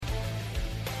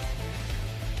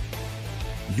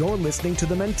You're listening to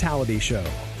The Mentality Show,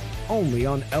 only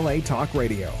on LA Talk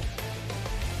Radio.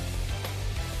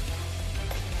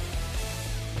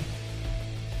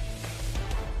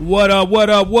 What up, what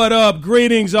up, what up?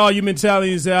 Greetings, all you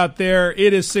mentalities out there.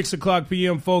 It is 6 o'clock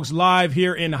p.m., folks, live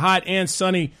here in hot and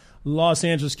sunny Los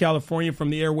Angeles, California, from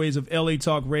the airways of LA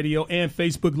Talk Radio and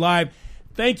Facebook Live.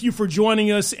 Thank you for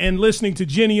joining us and listening to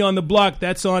Jenny on the Block.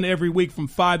 That's on every week from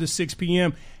 5 to 6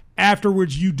 p.m.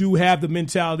 Afterwards, you do have the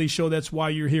Mentality Show. That's why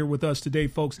you're here with us today,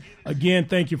 folks. Again,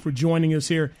 thank you for joining us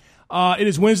here. It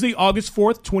is Wednesday, August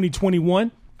 4th,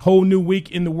 2021. Whole new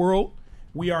week in the world.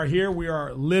 We are here. We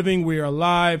are living. We are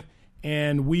alive.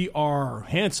 And we are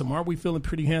handsome. Aren't we feeling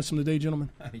pretty handsome today, gentlemen?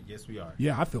 Yes, we are.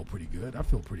 Yeah, I feel pretty good.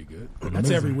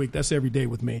 That's every week. That's every day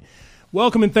with me.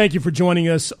 Welcome and thank you for joining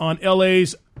us on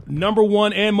LA's number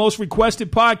one and most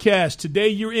requested podcast. Today,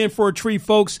 you're in for a treat,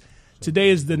 folks. Today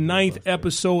is the 9th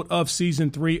episode of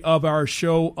Season 3 of our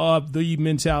show, of The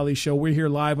Mentality Show. We're here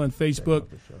live on Facebook.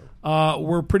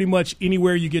 We're pretty much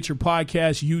anywhere you get your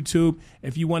podcast, YouTube.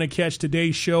 If you want to catch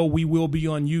today's show, we will be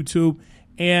on YouTube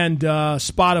and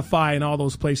Spotify and all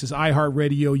those places,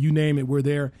 iHeartRadio, you name it, we're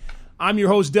there. I'm your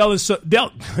host, Dylan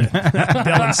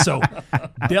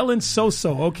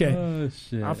So-So. Okay. Oh,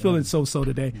 shit. I'm feeling so-so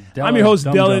today. I'm your host,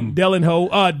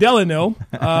 Delano.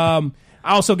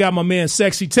 I also got my man,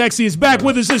 Sexy. Texy is back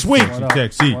with us this week.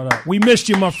 Texy. We missed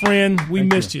you, my friend. We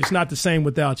missed you. It's not the same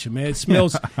without you, man. It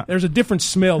smells. There's a different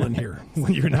smell in here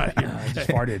when you're not here. I just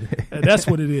farted. That's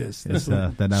what it is. It's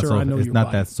not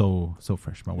that so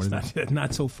fresh, man. What is it?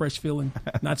 Not so fresh feeling.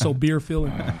 Not so beer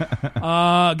feeling.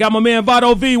 Got my man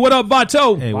Vato V. What up,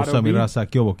 Vato? Hey, what's up, mi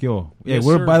raza? Kyo. Yeah, Yes,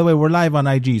 by the way, we're live on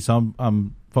IG, so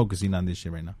I'm focusing on this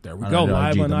shit right now. There we go,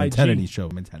 live on IG. Mentality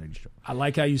show. I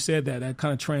like how you said that. That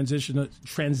kind of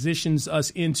transitions us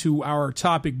into our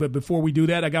topic. But before we do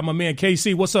that, I got my man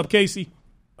KC. What's up, Casey?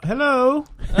 Hello.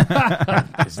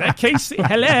 Is that Casey?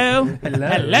 Hello.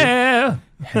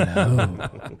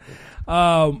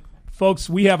 Folks,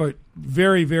 we have a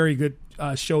very, very good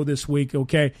show this week,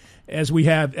 okay, as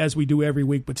we do every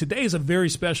week. But today is a very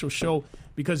special show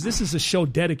because this is a show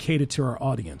dedicated to our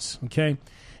audience, okay?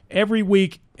 Every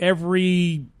week,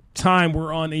 every time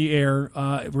we're on the air,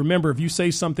 remember, if you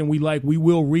say something we like, we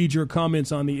will read your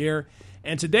comments on the air.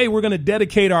 And today we're going to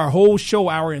dedicate our whole show,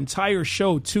 our entire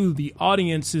show, to the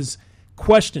audience's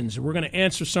questions. We're going to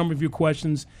answer some of your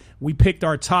questions. We picked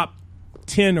our top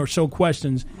 10 or so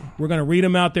questions. We're going to read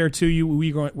them out there to you.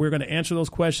 We're going to answer those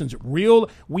questions. We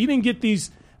didn't get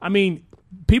these. I mean,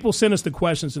 people sent us the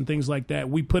questions and things like that.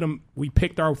 We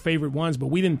picked our favorite ones, but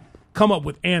we didn't come up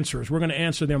with answers. We're going to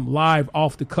answer them live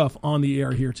off the cuff on the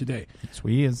air here today. Yes,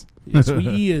 we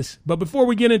is. But before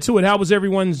we get into it, how was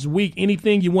everyone's week?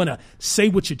 Anything you want to say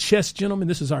with your chest, gentlemen?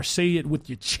 This is our say it with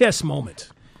your chest moment.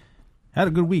 Had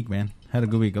a good week, man. A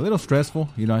little stressful.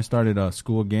 I started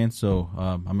school again, so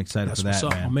I'm excited for that, what's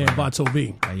up, man. My man Vato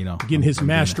V. Getting his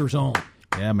master's on.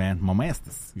 Yeah, man, my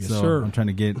masters. Yes, so sir. I'm trying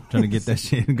to get that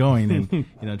shit going,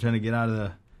 and trying to get out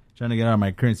of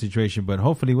my current situation. But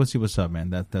hopefully, we'll see what's up, man.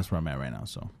 That's where I'm at right now.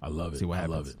 So I love it. See what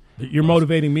happens. I love it. You're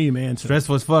motivating me, man.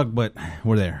 Stressful as fuck, but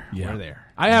we're there. Yeah. We're there.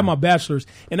 I have my bachelor's,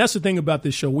 and that's the thing about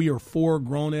this show. We are 4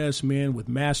 grown-ass men with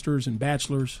masters and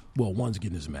bachelors. Well, one's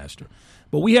getting his master.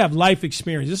 But we have life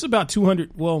experience. This is about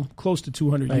close to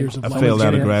 200 years of life. I failed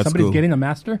out of grad Somebody's school. getting a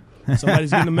master?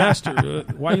 Somebody's getting a master.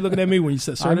 Why are you looking at me when you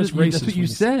said, sir, that's racist? That's what you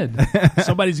said.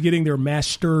 Somebody's getting their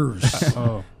masters.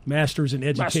 Masters in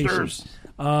education. Masters.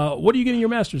 What are you getting your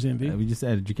master's in, V? We just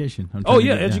had education.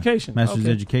 Education. Master's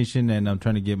Okay. education, and I'm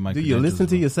trying to get my. Do you listen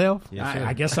to yourself? Yes, sir.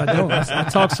 I guess I don't. I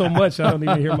talk so much I don't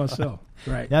even hear myself.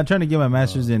 Right. Yeah, I'm trying to get my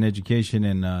master's in education,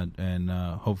 and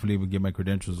hopefully we'll get my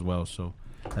credentials as well. So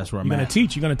that's where I'm You're at. going to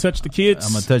teach? You're going to touch the kids?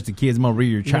 I'm going to touch the kids. I'm going to rear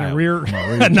your You're child. gonna I'm gonna rear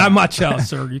rear? your Not child. my child,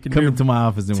 sir. You can Come rear into my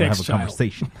office and we'll have a text child.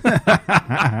 conversation.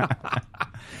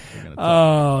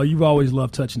 Oh, you've always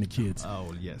loved touching the kids.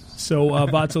 Oh, yes. So,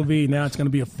 Vato V, now it's going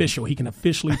to be official. He can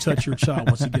officially touch your child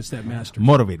once he gets that master.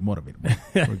 Motivate.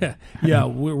 Yeah,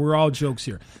 we're all jokes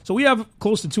here. So we have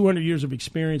close to 200 years of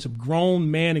experience, of grown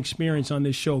man experience on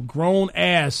this show, grown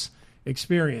ass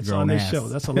experience on this show.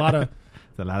 That's a lot of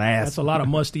It's a lot of ass. That's a lot of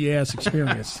musty ass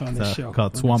experience on this show.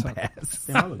 Called swamp ass.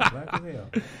 Damn, I look black as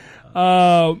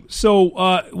hell.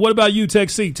 So what about you, Tech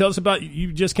C? Tell us about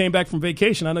you just came back from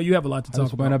vacation. I know you have a lot to I talk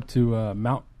just about. went up to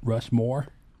Mount Rushmore.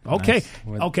 Okay.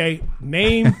 Nice. Okay.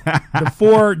 Name the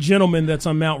 4 gentlemen that's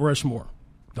on Mount Rushmore.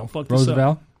 Don't fuck this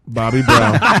Roosevelt, Bobby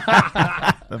Brown.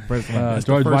 The first one.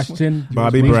 George first Washington,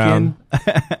 Bobby Lincoln,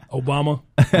 Obama.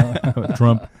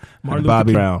 Trump. Martin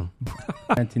Bobby Luther Brown.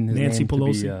 planting his Nancy name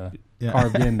Pelosi. to be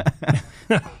carved in.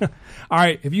 All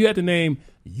right. If you had to name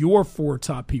your 4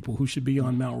 top people who should be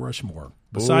on Mount Rushmore.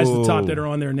 Besides the top that are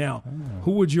on there now,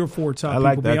 who would your 4 top people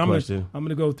like that be? I'm question. going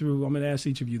to go through. I'm going to ask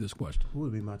each of you this question. Who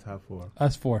would be my top 4?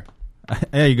 Us 4.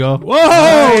 There you go. Whoa,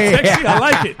 Texie, I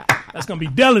like it. That's going to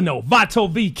be Delano, Vato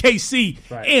V, KC,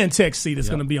 and Texie that's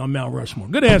going to be on Mount Rushmore.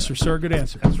 Good answer, sir. Good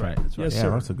answer. That's right. Yes, Yeah, sir.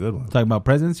 that's a good one. Talking about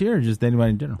presidents here, or just anybody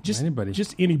in general? Just Anybody.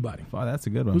 Just anybody. Oh, that's a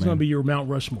good one. Who's man. going to be your Mount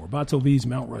Rushmore? Vato V's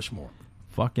Mount Rushmore.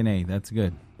 Fucking A. That's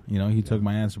good. You know, he took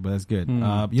my answer, but that's good.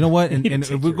 You know what? And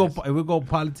if we go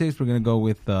politics, we're gonna go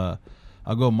with.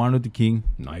 I'll go Martin Luther King.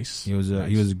 Nice. He was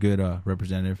a good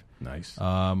representative. Nice.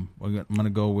 I'm gonna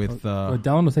go with.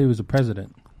 Delano said he was a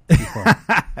president before.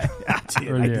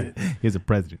 Earlier. He's a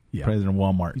president. Yeah. President of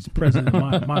Walmart. He's the president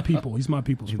of my people. He's my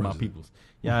people's He's my president. people's.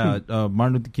 Yeah,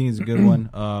 Martin Luther King is a good one.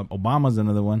 Obama's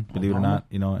another one, believe it or not.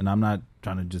 You know, and I'm not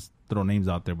trying to just throw names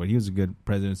out there, but he was a good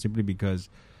president simply because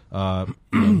you know,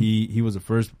 he was the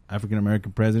first African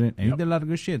American president, and he did a lot of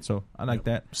good shit. So I like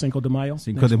that. Cinco de Mayo.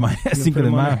 Cinco de Mayo. Cinco de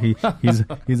Mayo.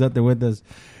 He's up there with us.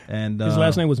 And His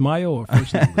last name was Mayo or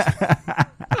first name was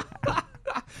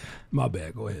My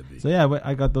bad. Go ahead, B. So yeah,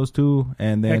 I got those 2,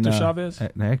 and then Hector Chavez?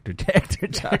 Hector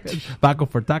Chavez, Paco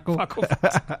for Taco.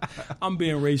 I'm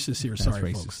being racist here.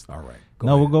 Sorry, racist. folks. All right.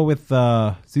 No, we'll go with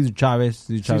Cesar Chavez.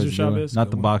 Cesar Chavez, Chavez, not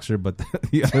good the one. boxer, but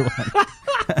the other one.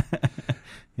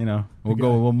 You know, we'll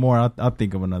go with one more. I'll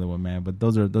think of another one, man. But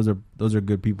those are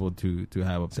good people to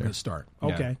have up there. Good start.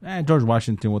 Yeah. Okay. And George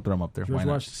Washington, we'll throw him up there. George Why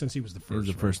not? Washington, since he was the He was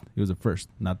first. the first. He was the first,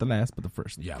 not the last, but the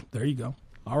first. Yeah, there you go.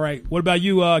 All right. What about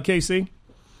you, KC?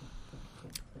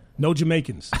 No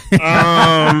Jamaicans.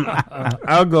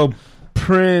 I'll go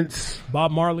Prince, Bob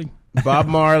Marley. Bob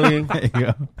Marley, There you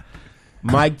go.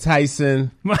 Mike Tyson,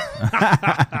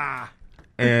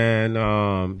 and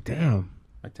damn,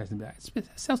 Mike Tyson be like,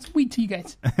 that sounds sweet to you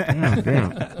guys.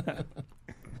 damn.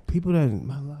 People that in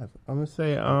my life. I'm gonna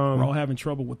say We're all having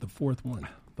trouble with the 4th one.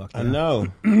 Fuck I yeah. know.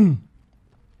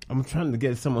 I'm trying to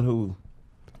get someone who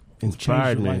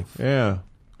inspired your me. life. Yeah.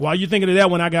 While you're thinking of that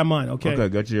one, I got mine. Okay. Okay,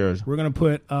 got yours. We're gonna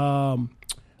put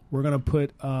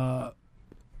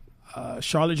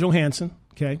Charlotte Johansson.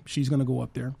 Okay, she's gonna go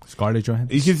up there. Scarlett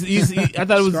Johansson. I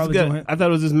thought it was Scarlett good. Johansson. I thought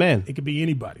it was this man. It could be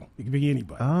anybody. It could be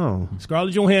anybody. Oh,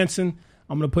 Scarlett Johansson.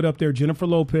 I'm gonna put up there Jennifer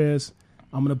Lopez.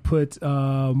 I'm gonna put. Wait,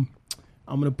 are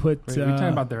you talking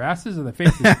about their asses or their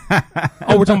faces?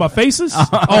 Oh, we're talking about faces. Oh,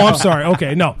 I'm sorry.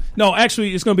 Okay, no.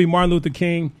 Actually, it's gonna be Martin Luther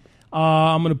King.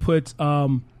 I'm gonna put.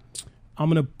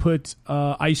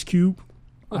 Ice Cube.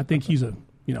 I think he's a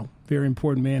very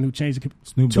important man who changed the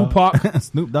Snoop Dogg. Tupac.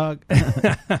 Snoop Dogg.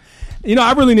 I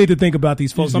really need to think about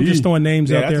these folks. I'm just throwing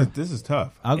names out there. this is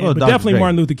tough. I'll Yeah, go. but Dr. definitely Dre.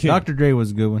 Martin Luther King. Dr. Dre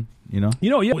was a good one. You know.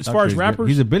 Yeah. As far as Dr. Dre's good. rappers,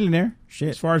 he's a billionaire. as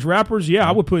Shit. far as rappers, yeah,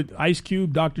 I would put Ice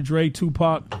Cube, Dr. Dre,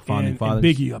 Tupac, Founding and fathers.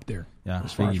 Biggie up there. Yeah,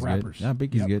 as far as Biggie's rappers. good. Yeah,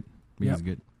 Biggie's Yep. good. Biggie's Yep.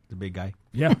 good. The big guy.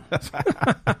 Yeah.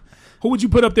 Who would you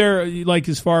put up there, like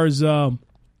as far as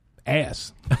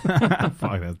ass?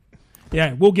 Fuck that.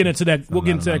 Yeah, we'll get into that. We'll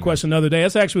get into that question another day.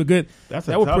 That's actually a good. That's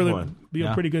a that would tough really one. be a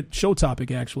Yeah. pretty good show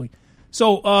topic, actually.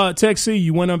 So, Tech C,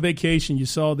 you went on vacation. You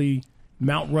saw the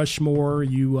Mount Rushmore.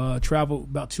 You traveled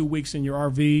about 2 weeks in your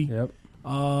RV. Yep.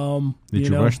 Did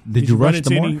you rush? Did you run rush into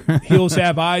the any more? hills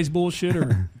have eyes bullshit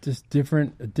or Just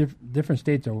different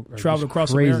states are Traveled just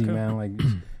across crazy, America? man. Like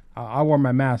I wore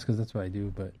my mask because that's what I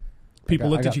do, but people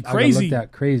looked at you I got crazy? looked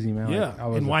at crazy, man. Yeah. Like, I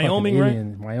was In a Wyoming, fucking right?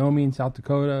 alien. Wyoming, South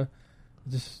Dakota,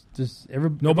 just Nobody's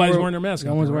everywhere- wearing their mask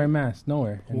No out one's there, wearing right? masks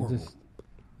nowhere. And Horrible. just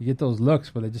you get those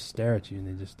looks where they just stare at you and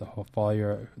they just follow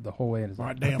you the whole way. And it's All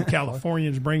right, like, damn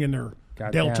Californians bringing their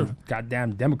Delta.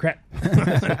 goddamn Democrat.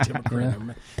 Democrat,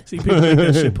 man. See, people make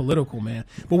that shit political, man.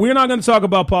 But we're not going to talk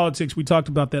about politics. We talked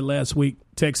about that last week.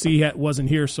 Tech C wasn't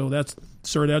here, so that's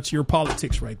your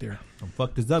politics right there. Don't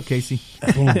fuck this up, Casey.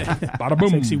 Bada boom.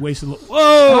 Tech C wasted a little.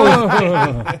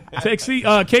 Whoa! Tech C,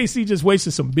 KC just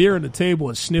wasted some beer on the table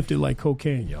and sniffed it like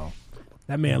cocaine, y'all.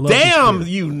 That man loves his Damn, beer.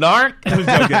 you narc. I was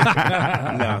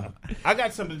joking. No. I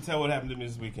got something to tell what happened to me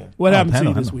this weekend. What happened to I you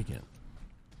know. this weekend?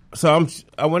 So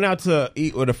I went out to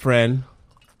eat with a friend,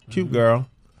 cute girl,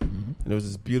 and there was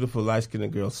this beautiful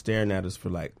light-skinned girl staring at us for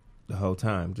like the whole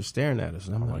time, just staring at us.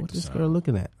 And I'm like, what's this girl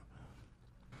looking at?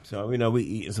 So, we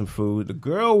eating some food. The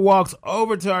girl walks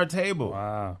over to our table,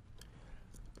 Wow.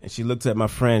 and she looks at my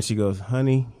friend. She goes,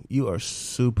 honey, you are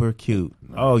super cute.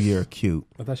 Oh, you're cute.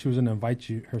 I thought she was gonna invite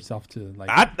you herself to like.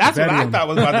 That's what I bedroom. thought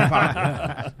was about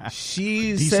to pop.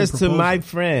 She Decent says to proposal. my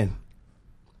friend,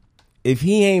 if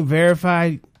he ain't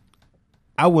verified,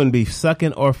 I wouldn't be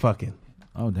sucking or fucking.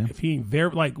 Oh damn. If he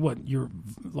like what you're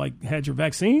like had your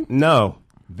vaccine No.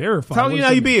 verified. Tell What you does how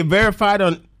that you mean? being verified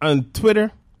on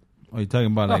Twitter? Oh, you talking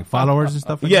about like followers and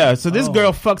stuff? Like Yeah, that? so this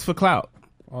girl fucks for clout.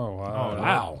 Oh wow.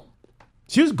 Wow.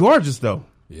 She was gorgeous though.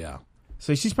 Yeah.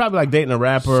 So she's probably like dating a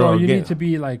rapper. So or you getting- need to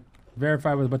be like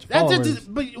verified with a bunch of That's followers.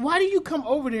 but why do you come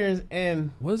over there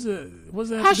and What's that?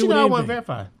 how to she do with know I want anything?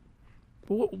 verified?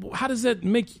 How does that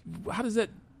make? How does that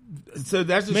So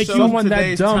that's just make shows someone that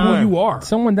today's dumb time. who you are?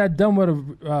 Someone that dumb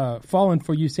would have fallen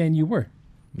for you saying you were.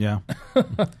 Yeah.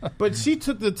 But she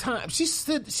took the time.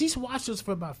 She's watched us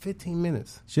for about 15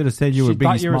 minutes. Should have said you were She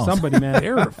thought Biggie you were Smalls. somebody, man.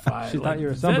 Verified. She thought you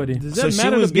were does that- somebody. Does So that she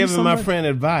matter was to be giving my somebody? friend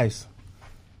advice.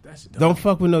 That's dumb. Don't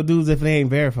fuck with no dudes if they ain't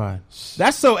verified.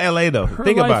 That's so LA though.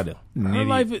 Think life- about it. Her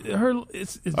life, it Or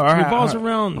her- revolves her-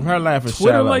 around her life is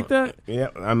Twitter shallow. like that. Yeah,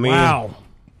 I mean, Wow.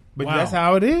 but Wow. that's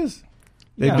how it is.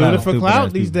 They're Yeah, a doing lot it of for stupid clout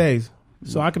ass these people. days.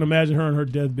 So I can imagine her in her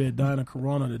deathbed dying of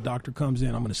corona. The doctor comes in.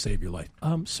 I'm going to save your life.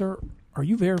 Sir, are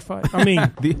you verified? I mean, No.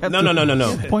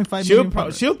 0.5 She'll,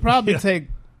 million she'll probably take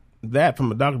that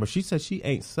from a doctor, but she said she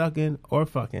ain't sucking or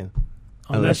fucking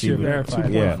unless you're she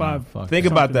verified. Yeah. 2.5. Fuck. Think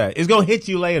about that. It's gonna hit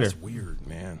you later. That's weird,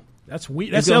 man. That's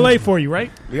weird. That's It's gonna- L.A. for you,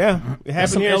 right? Yeah, it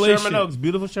happened some here in LA Sherman shit. Oaks,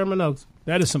 beautiful Sherman Oaks.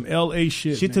 That is some L.A.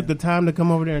 shit. She man. took the time to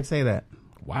come over there and say that.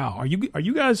 Wow. Are you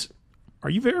guys? Are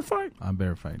you verified? I'm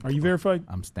verified. Are you verified?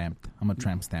 I'm stamped. I'm a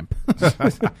tramp stamp.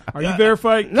 Are you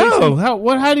verified? No,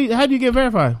 Casey? how do you get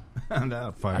verified? You It's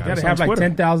gotta on have like Twitter.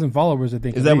 10,000 followers, I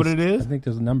think. Is at that what least. it is? I think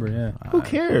there's a number, yeah. Who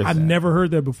cares? I've never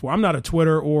heard that before. I'm not a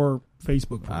Twitter or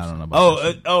Facebook person. I don't know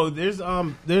about There's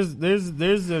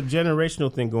a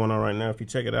generational thing going on right now. If you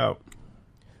check it out,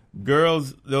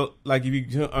 girls, they'll like if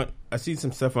you. I see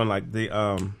some stuff on like the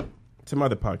some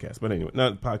other podcasts, but anyway,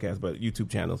 not podcasts, but YouTube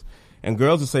channels, and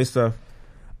girls will say stuff.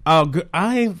 Oh,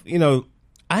 I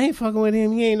ain't fucking with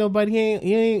him. He ain't nobody.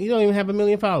 He don't even have 1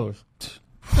 million followers.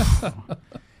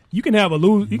 You can have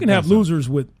losers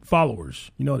with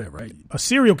followers. You know that, right? A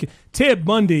serial killer. Ted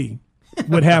Bundy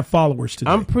would have followers today.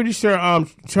 I'm pretty sure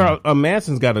Charles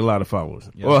Manson's got a lot of followers.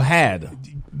 Well, had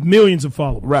Millions of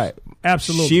followers. right.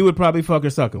 Absolutely. She would probably fuck or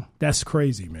suck him. That's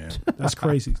crazy, man. That's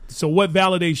crazy. So what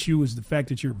validates you is the fact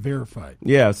that you're verified.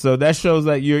 Yeah, so that shows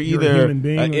that you're You're a either human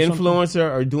being an or something?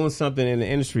 influencer or doing something in the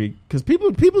industry. Because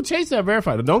people chase that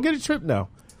verified. Don't get a trip now.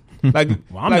 Like,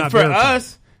 Well, I'm like not for verified.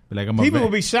 us, Like I'm people will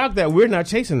be shocked that we're not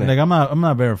chasing that like I'm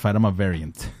not verified. I'm a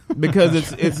variant. because it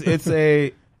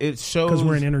shows Because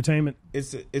we're in entertainment.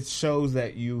 it shows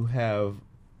that you have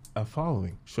a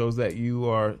following. Shows that you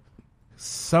are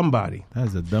somebody. That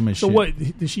is the dumbest So shit. what,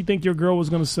 did she think your girl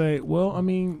was going to say, well, I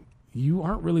mean, you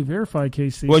aren't really verified,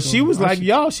 Casey. Well, so she was I like, should-"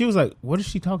 y'all. She was like, what is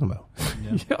she talking about?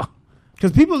 Yeah.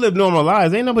 Because people live normal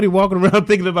lives. Ain't nobody walking around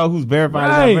thinking about who's verified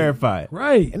Right. and not verified.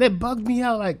 Right. And it bugged me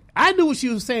out. Like, I knew what she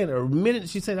was saying. The minute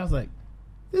she said it, I was like,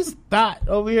 this thought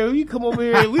over here, you come over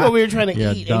here, we over here trying to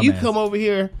Yeah, eat, and you dumbass. come over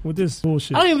here. With this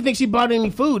bullshit. I don't even think she bought any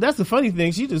food. That's the funny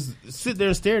thing. She just sit there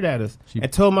and stared at us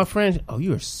and told my friend, oh,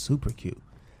 you are super cute.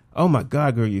 Oh, my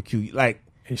God, girl, you're cute. Like,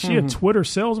 Is she a Twitter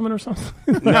salesman or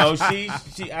something? no,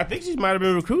 I think she might have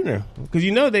been recruiting her. Because,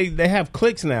 you know, they have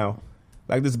cliques now.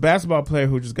 Like this basketball player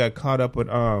who just got caught up with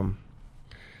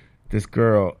this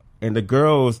girl. And the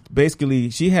girl is basically,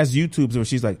 she has YouTubes where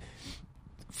she's like,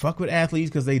 fuck with athletes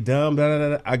because they dumb. Blah, blah, blah,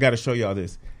 blah. I got to show y'all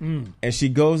this. And she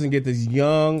goes and get this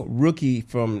young rookie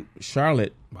from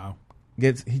Charlotte. Wow.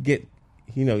 He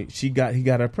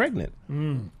got her pregnant.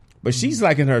 But she's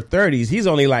like in her 30s. He's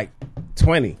only like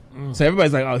 20. So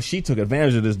everybody's like, oh, she took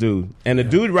advantage of this dude. And the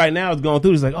dude right now is going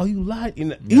through. He's like, oh, you lied.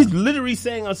 He's literally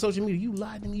saying on social media, you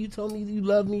lied to me. You told me you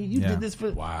love me. You did this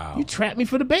for. Wow. You trapped me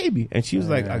for the baby. And she was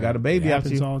like, I got a baby It out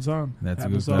happens you. all the time. That's a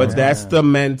Happens good all point. the But time. that's the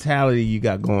mentality you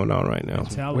got going on right now.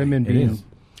 Mentality. Women It being is.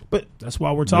 But That's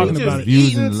why we're talking we about just it. Views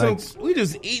eating and some. likes. We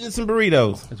just eating some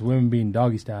burritos. it's women being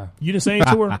doggy style. You didn't say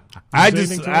anything to her? I You didn't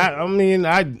say anything to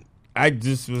her? I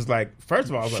just was like, first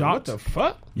of all, I was Shocked? like, what the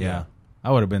fuck? Yeah,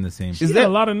 I would have been the same. She Is got that-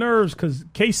 a lot of nerves because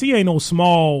KC ain't no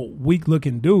small,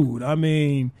 weak-looking dude. I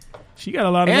mean, she got a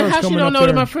lot of And nerves how she coming don't up know there.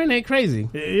 that my friend ain't crazy?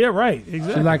 Yeah, right. She's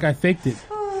Exactly. like, I faked it.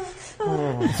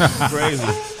 Crazy.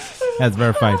 That's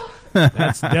verified.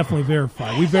 That's definitely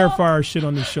verified. We verify our shit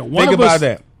on this show. One Think of about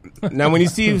us- that. Now, when you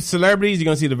see celebrities, you're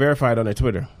gonna see the verified on their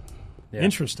Twitter. Yeah.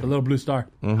 Interesting. The little blue star.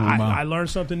 I learn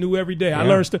something new every day. I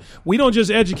learn stuff. We don't just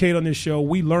educate on this show.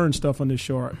 We learn stuff on this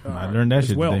show. I learned that as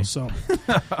shit well. today.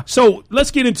 So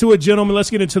let's get into it, gentlemen. Let's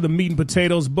get into the meat and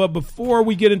potatoes. But before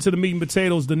we get into the meat and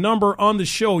potatoes, the number on the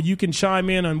show you can chime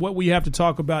in on what we have to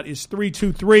talk about is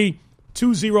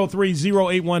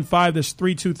 323-203-0815. That's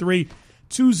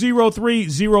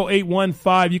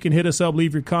 323-203-0815. You can hit us up,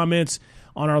 leave your comments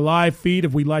on our live feed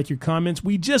if we like your comments.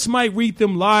 We just might read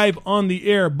them live on the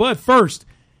air. But first,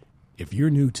 if you're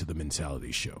new to the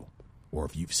Mentality Show, or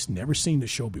if you've never seen the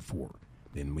show before,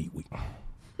 then we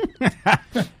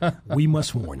We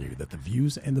must warn you that the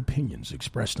views and opinions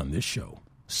expressed on this show,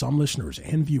 some listeners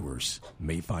and viewers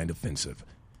may find offensive.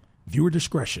 Viewer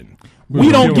discretion.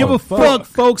 We don't give a fuck,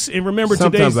 folks. And remember,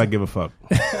 Sometimes I give a fuck.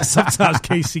 sometimes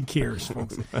Casey cares,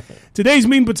 folks. Today's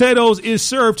Meat and Potatoes is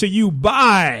served to you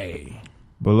by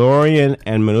Balorian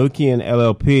and Manukian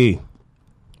LLP,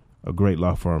 a great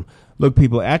law firm. Look,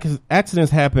 people,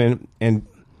 accidents happen, and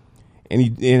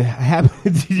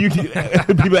happen.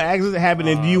 People accidents happen,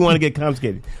 and do you want to get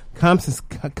compensated?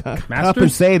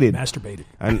 Compensated.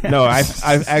 masturbated. No,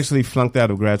 I've actually flunked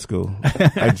out of grad school.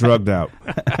 I drugged out.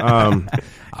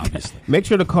 Obviously. Make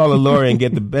sure to call a lawyer and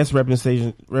get the best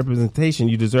representation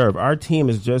you deserve. Our team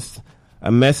is just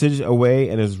a message away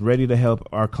and is ready to help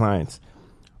our clients.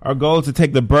 Our goal is to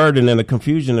take the burden and the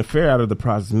confusion and fear out of the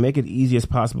process and make it easy as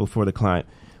possible for the client.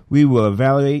 We will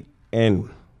evaluate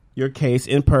your case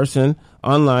in person,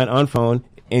 online, on phone,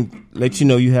 and let you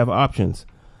know you have options.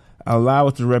 Allow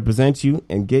us to represent you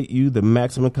and get you the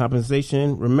maximum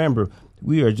compensation. Remember,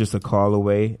 we are just a call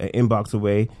away, an inbox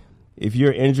away. If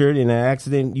you're injured in an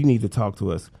accident, you need to talk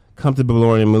to us. Come to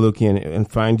Balorian and Malukian and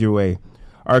find your way.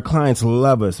 Our clients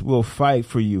love us. We'll fight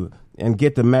for you and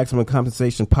get the maximum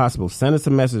compensation possible. Send us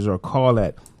a message or call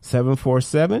at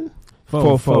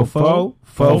 747-444-FOFO.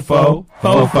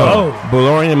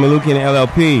 Balorian and Malukian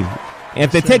LLP. And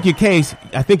if they take your case,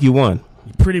 I think you won.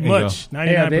 Pretty much.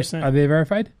 Hey, 99%. are they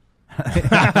verified?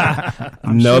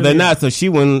 No, they're not. So she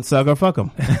wouldn't suck or fuck them.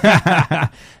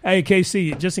 Hey,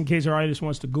 KC, just in case our audience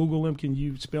wants to Google him, can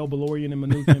you spell Balorian and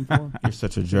Manukian for him? You're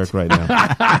such a jerk right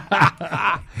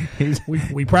now.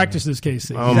 we practiced this,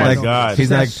 KC. Oh my God.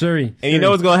 He's like, Surrey. And you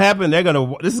know what's going to happen?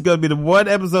 This is going to be the one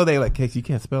episode they like, Casey, you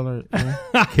can't spell her.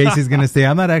 Casey's gonna say,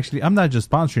 I'm not just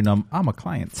sponsoring them. I'm a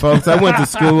client. Folks, I went to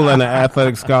school on an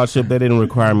athletic scholarship. They didn't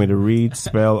require me to read,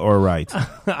 spell, or write.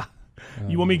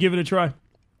 You want me to give it a try?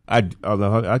 Yeah,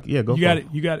 go You for got it.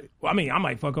 You got it. Well, I mean, I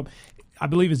might fuck up. I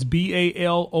believe it's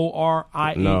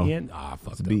Balorian. No. I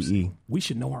fucked It's up. B-E. We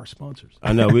should know our sponsors.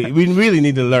 I know. We really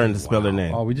need to learn to spell their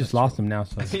name. Oh, we just lost them now.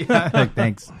 So Like,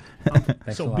 thanks.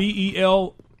 thanks So a lot.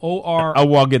 Belor. I'll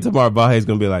walk in tomorrow. Bahe's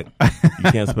going to be like,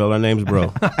 you can't spell our names,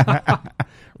 bro.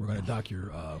 We're going to dock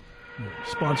your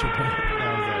sponsor pay.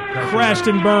 Crashed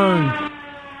and burned.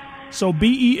 So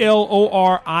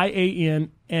Belorian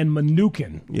and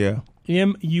Manukin. Yeah.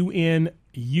 Munukan.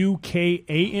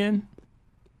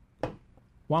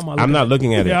 Why am I? I'm not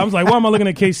looking at it. Yeah, I was like, why am I looking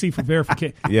at KC for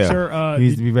verification? Yeah. Sir, He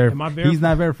needs to be verified. am I verified? He's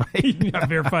not verified. He's not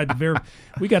verified.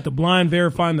 We got the blind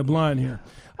verifying the blind here.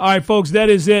 All right, folks, that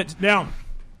is it. Now,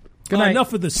 Good night.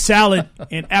 enough of the salad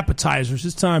and appetizers.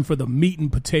 It's time for the meat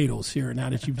and potatoes here. Now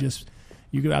that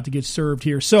you're about to get served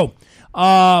here. So,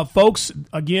 folks,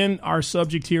 again, our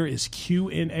subject here is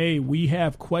Q&A. We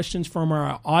have questions from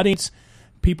our audience.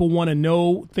 People want to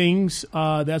know things.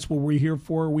 That's what we're here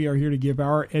for. We are here to give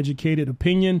our educated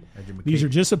opinion. These are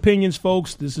just opinions,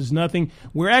 folks. This is nothing.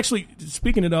 We're actually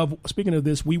speaking of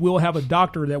this. We will have a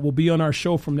doctor that will be on our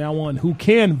show from now on who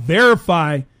can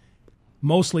verify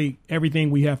mostly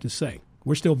everything we have to say.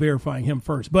 We're still verifying him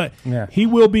first, but he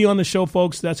will be on the show,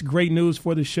 folks. That's great news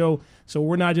for the show. So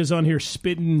we're not just on here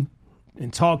spitting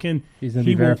and talking. He's going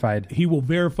to be verified. He will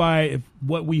verify if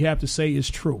what we have to say is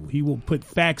true. He will put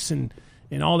facts and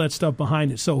all that stuff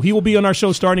behind it. So he will be on our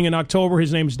show starting in October.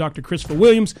 His name is Dr. Christopher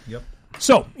Williams. Yep.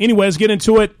 So anyway, let's get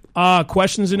into it.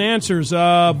 Questions and answers.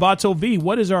 Bato V,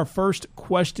 what is our first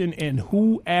question and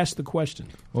who asked the question?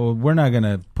 Well, we're not going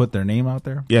to put their name out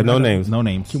there. Yeah, no names. No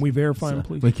names. Can we verify him,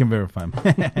 please? We can verify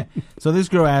him. So this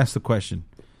girl asked the question.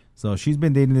 So she's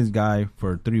been dating this guy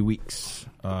for 3 weeks.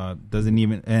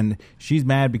 And she's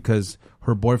mad because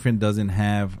her boyfriend doesn't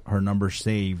have her number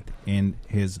saved in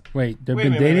his. Wait, they've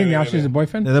been dating. Now she's a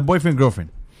boyfriend. The boyfriend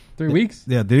girlfriend. 3 weeks.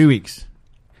 Yeah, 3 weeks.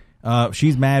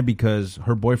 She's mad because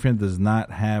her boyfriend does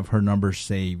not have her number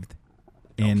saved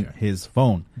in his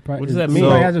phone. What does that mean? He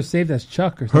probably has her saved as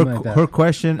Chuck or something like that. Her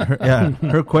question,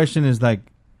 her question is like,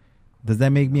 does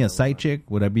that make me a side chick?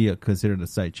 Would I be considered a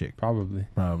side chick? Probably.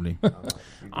 I'm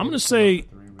gonna say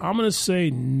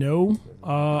no.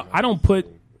 I don't put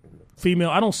female.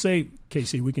 I don't say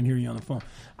KC. We can hear you on the phone.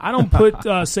 I don't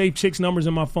put save chicks' numbers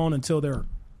in my phone until they're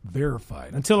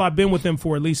verified. Until I've been with them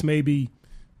for at least maybe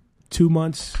 2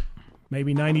 months,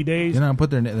 maybe 90 days. You know,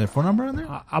 put their phone number on there.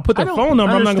 I'll put their phone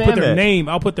number. I'm not gonna put their that. name.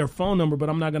 I'll put their phone number, but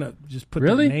I'm not gonna just put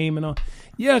their name and all.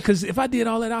 Yeah, because if I did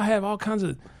all that, I'll have all kinds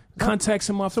of contacts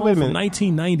in my phone wait a from minute.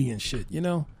 1990 and shit. You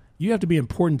know, you have to be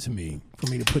important to me for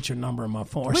me to put your number in my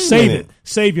phone or Wait a save minute. it.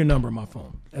 Save your number in my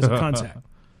phone as a contact.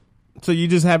 So you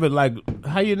just have it like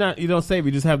how you don't save?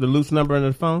 You just have the loose number in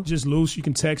the phone. Just loose. You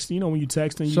can text. You know, when you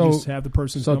text and you So- just have the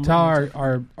person's So number.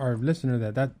 tell our listener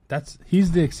that's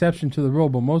he's the exception to the rule,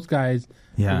 but most guys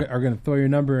Yeah. are going to throw your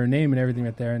number and name and everything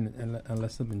right there, and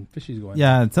unless something fishy's going on.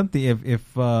 Yeah, it's something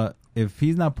if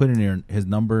he's not putting his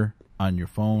number on your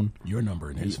phone, your number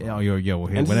in his phone. oh, your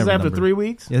And this is whatever after number. 3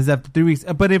 weeks. It's after 3 weeks.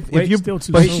 But if Wait, you still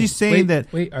too but soon. she's saying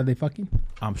that Wait, are they fucking?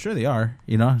 I'm sure they are.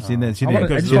 You know, she didn't. She I didn't.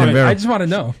 just she didn't want verify. to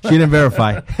know. She didn't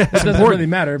verify. It doesn't really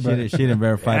matter, but She didn't It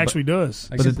verify. actually does.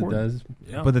 I but guess it it does.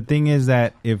 Yeah. But the thing is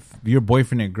that if you're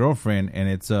boyfriend and girlfriend and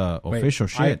it's Wait, official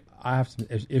shit, I have some.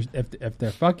 If they're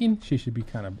fucking, she should be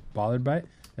kind of bothered by it.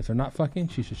 If they're not fucking,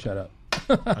 she should shut up.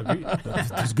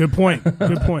 That's a good point.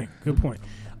 Good point. Good point.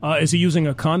 Is he using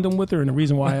a condom with her? And the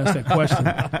reason why I asked that question,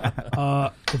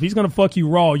 if he's gonna fuck you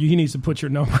raw, he needs to put your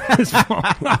number in his phone.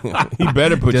 He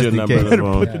better put Just your in number case. in the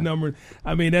Put phone. the number.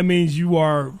 I mean, that means you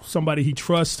are somebody he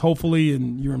trusts, hopefully,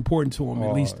 and you're important to him.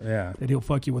 At least yeah. that he'll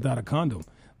fuck you without a condom.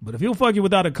 But if he'll fuck you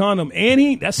without a condom,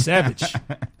 that's savage.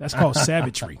 That's called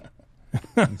savagery.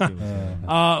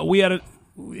 We had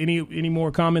any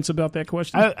more comments about that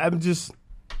question?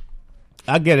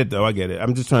 I get it though. I get it.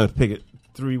 I'm just trying to pick it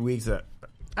 3 weeks.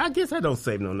 I guess I don't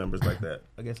save no numbers like that.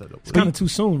 I guess I don't. It's kind of too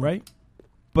soon, right?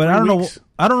 but I 3 don't know. weeks.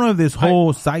 I don't know if this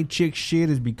whole side chick shit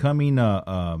is becoming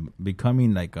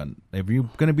like if you're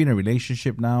gonna be in a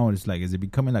relationship now, it's like is it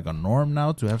becoming like a norm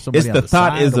now to have somebody? It's on the the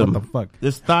side, or thoughtism. What the fuck?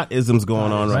 There's thoughtisms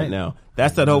going on right Right. now.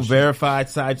 That's that whole verified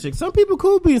side chick. Some people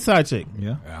cool being side chick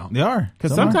Yeah, they are.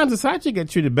 because Some are. sometimes the side chick get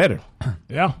treated better.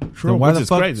 Yeah, Then true. why which the is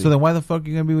fuck? crazy. So then why the fuck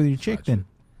you gonna be with your chick then?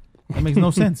 That makes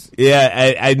no sense.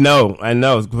 Yeah, I know,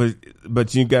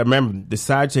 but you got to remember the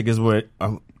side chick is what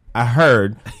I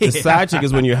heard. The side chick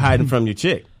is when you're hiding from your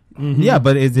chick. Yeah,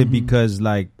 but is it because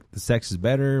like the sex is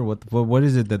better? What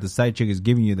is it that the side chick is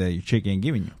giving you that your chick ain't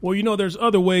giving you? Well, there's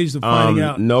other ways of finding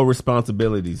out. No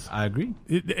responsibilities. I agree.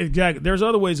 Exactly. There's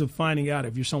other ways of finding out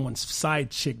if you're someone's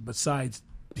side chick besides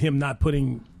him not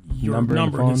putting your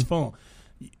number in his phone.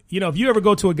 If you ever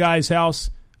go to a guy's house,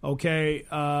 okay,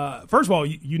 first of all,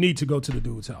 you need to go to the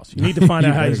dude's house. You need to find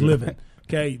out how he's living.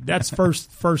 Okay, that's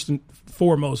first and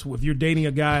foremost. If you're dating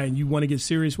a guy and you want to get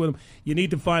serious with him, you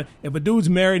need to find. If a dude's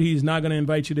married, he's not going to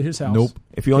invite you to his house. Nope.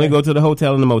 If you only go to the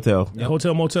hotel and the motel. The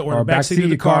hotel, motel, or Or backseat of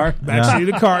the car. backseat Backseat of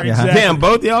the car. Yeah. Exactly. Damn,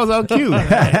 both y'all so cute.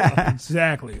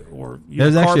 Exactly. Or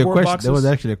There's actually a cardboard question. boxes. There was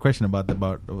actually a question about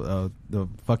the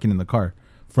fucking in the car,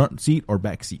 front seat or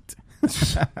back seat.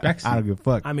 I don't give a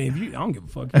fuck. I mean, I don't give a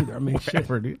fuck either. I mean, shit.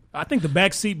 Whatever, dude. I think the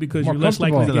back seat because More you're less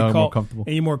likely to comfortable. get More caught comfortable.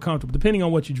 and you're more comfortable. Depending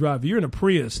on what you drive. If you're in a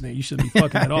Prius, then you shouldn't be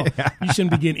fucking at all. You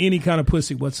shouldn't be getting any kind of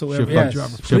pussy whatsoever. Should if you fuck.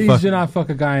 drive a Should Prius. Please fuck. do not fuck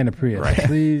a guy in a Prius.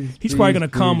 Please. He's probably going to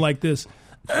come please. like this.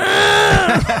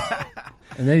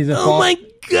 And then he's a Oh my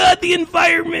God, the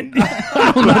environment.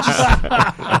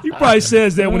 He probably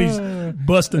says that when he's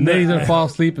busting And then he's nut. gonna fall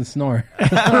asleep and snore.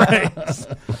 Right.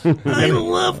 I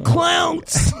love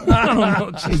clowns. I don't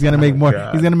know. He's gonna make more.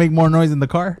 He's gonna make more noise in the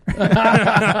car.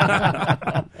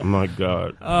 Oh my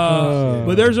God.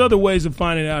 But there's other ways of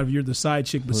finding out if you're the side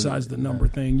chick besides the number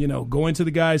thing. Going to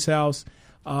the guy's house.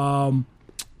 How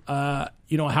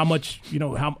much?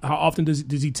 How often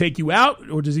does he take you out,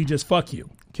 or does he just fuck you?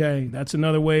 Okay, that's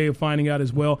another way of finding out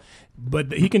as well.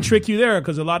 But he can trick you there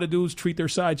because a lot of dudes treat their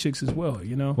side chicks as well.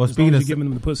 Well, as long as you're giving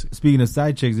them the pussy. Speaking of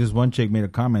side chicks, this one chick made a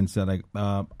comment said like,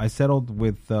 I settled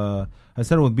with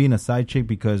being a side chick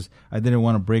because I didn't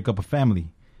want to break up a family.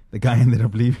 The guy ended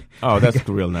up leaving. Oh, that's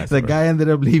real nice. The of her. guy ended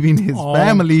up leaving his Aw.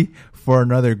 family for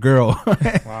another girl.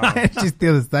 She's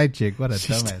still a side chick. What a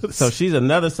dumbass. So she's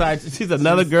another side. She's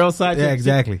another girl side. Yeah, chick?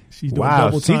 exactly. She's doing Wow,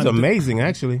 double she's time. amazing.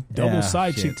 Actually, Double Yeah,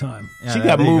 side shit. chick time. Yeah, she there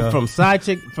got you moved go. from side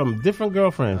chick from different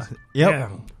girlfriends. Yep. Yeah.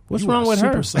 What's You wrong are with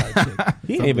super her? side chick.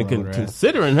 He ain't even wrong with her.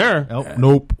 considering her. Oh,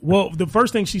 nope. Well, the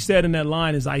first thing she said in that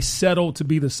line is, "I settled to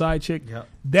be the side chick." Yep.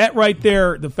 That right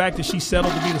there, the fact that she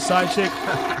settled to be the side chick.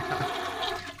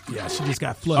 Yeah, she just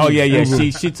got flooded. Oh yeah.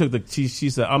 She took the. She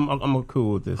said, "I'm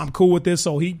cool with this." I'm cool with this.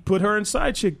 So he put her in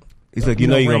side chick. He's like, you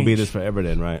know, you're gonna be range. this forever,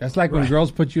 then, right? That's like when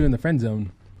girls put you in the friend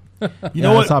zone. You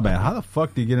know That's what? not bad. How the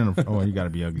fuck do you get in a? Oh, you gotta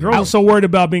be ugly. Girls are so worried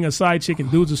about being a side chick, and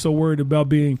dudes are so worried about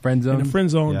being Friend zone. in the friend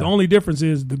zone. Yeah. The only difference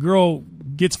is the girl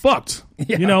gets fucked.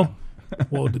 You know.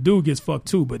 Well, the dude gets fucked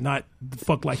too, but not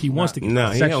fucked like he wants to get. No,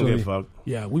 he don't Sexually. get fucked.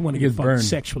 Yeah, we want to He get gets fucked burned.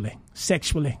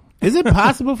 sexually. Is it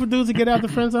possible for dudes to get out the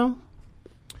friend zone?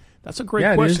 That's a great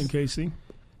Yeah, it question, is. Casey.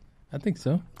 I think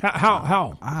so.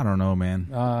 How? I don't know, man.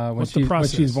 When What's the when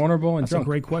process? she's vulnerable and That's drunk. a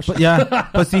great question. But yeah,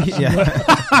 but see,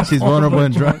 yeah, she's vulnerable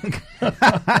and drunk.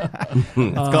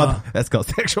 That's called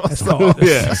sexual assault.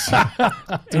 Yes.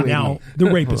 And now the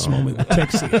rapist moment with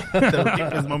Texas. The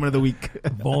rapist moment of the week.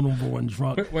 Vulnerable and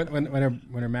drunk. When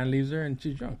her man leaves her and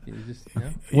she's drunk, you just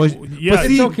Well, Yeah, but it's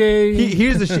see, okay.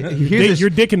 Here's the shit. Here's Your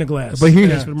dick in the glass. But here,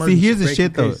 That's what see, emergency. here's the Break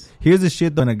shit the though. case. Here's the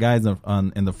shit though. When the guys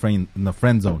in the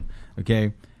friend zone,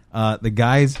 okay, the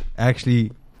guys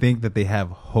actually think that they have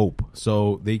hope,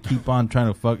 so they keep on trying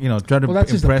to fuck. Try to Well,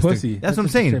 that's just a impress. pussy. That's That's what I'm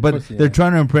just saying. straight But pussy, they're yeah.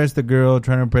 trying to impress the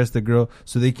girl,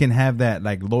 so they can have that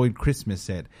like Lloyd Christmas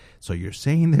set. So you're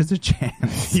saying there's a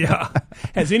chance? Yeah.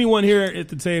 Has anyone here at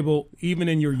the table, even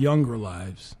in your younger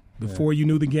lives, before you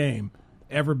knew the game,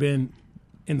 ever been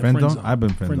in the friend zone? I've been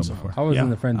friend zone before. I was Yeah.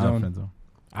 in the friend I was zone. friend zone.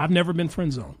 I've never been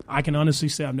friend zone. I can honestly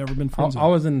say I've never been friend zone. I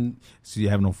was in So you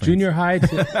have no friends. junior high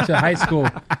to high school.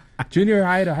 Junior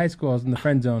high to high school, I was in the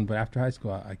friend zone. But after high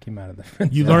school, I came out of the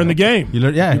friend You zone. learned the game. You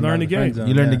learn, yeah. You learned the game. friend zone.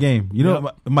 You learn the Yeah. game. You know,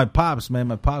 Yep. my pops, man,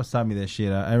 my pops taught me that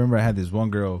shit. I remember I had this one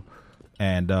girl,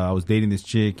 and I was dating this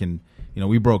chick, and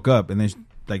we broke up, and then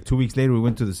like 2 weeks later we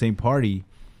went to the same party,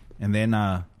 and then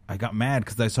I got mad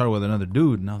because I saw her with another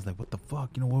dude, and I was like, "What the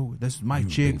fuck? This is my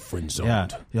chick." been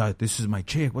friend-zoned. Yeah, this is my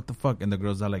chick. What the fuck? And the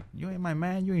girls are like, "You ain't my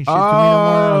man. You ain't shit to me no more."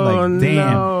 I was like,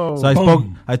 "Damn." no.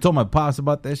 So I told my pops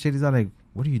about that shit. He's like,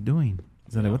 "What are you doing?"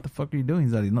 He's like, "What the fuck are you doing?"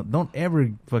 He's like, "No, don't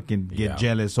ever fucking get Yeah.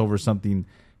 jealous over something.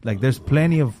 Like, there's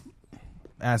plenty of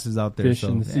asses out there. Fish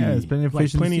in the sea. Yeah, there's plenty of Like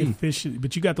fish in the plenty sea. of fish,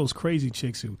 but you got those crazy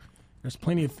chicks who there's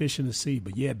plenty of fish in the sea.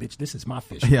 But yeah, bitch, this is my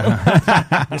fish.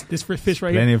 Yeah, this fish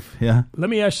right plenty here. of yeah. Let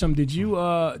me ask you something. Did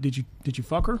you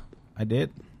fuck her? I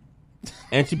did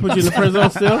And she put you in the friend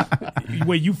zone still?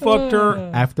 Wait, you fucked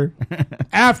her after.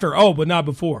 after? Oh, but not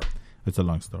before. It's a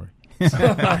long story.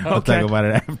 I'll talk about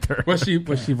it after. Was she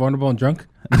vulnerable and drunk?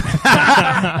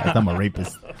 I'm a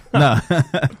rapist. No.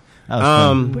 That was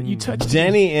fun. But you touched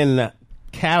Jenny in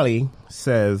Cali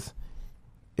says,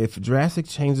 if drastic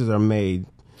changes are made,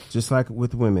 just like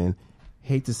with women,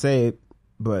 hate to say it,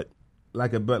 but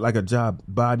like a job,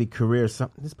 body, career,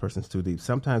 this person's too deep.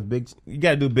 Sometimes you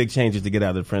got to do big changes to get out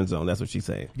of the friend zone. That's what she's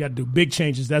saying. You got to do big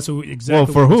changes. That's what exactly. Well,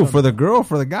 for what we're who? talking For the about. girl or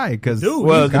for the guy? Because Dude,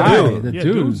 Well, he's the got dude. it. The Yeah,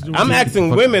 dude. dudes do I'm it. asking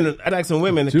women. I'd asking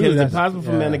women. Dude, Is it that's- possible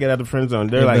for yeah. men to get out of the friend zone?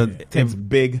 They're Yeah, like, the- takes if-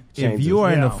 big changes. if you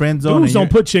are in Yeah. a friend zone, Dudes and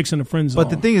don't you're- put chicks in the friend zone. but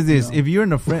the thing is this: if you're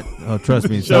in a friend, trust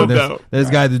me, Show so no. there's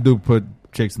guys that do put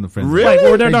chicks in the friend zone. Really? like,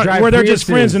 where they're They not, drive where they're just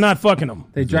Priuses. friends and not fucking them.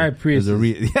 They drive Prius. There's a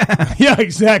yeah. Yeah,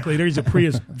 exactly. There's a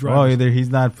Prius Oh, driver. either he's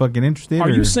not fucking interested. Are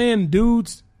or you saying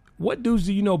dudes? What dudes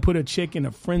do you know put a chick in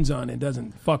a friend zone and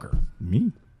doesn't fuck her?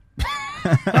 me?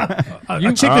 A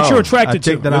chick that you're A attracted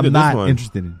chick to. that Look I'm at this not one.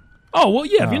 interested in. Oh well,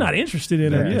 yeah. If you're not interested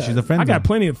in her, Yeah, yeah. she's a friend I got zone.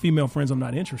 plenty of female friends I'm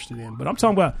not interested in, but I'm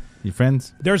talking about You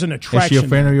friends? there's an Is attraction. she a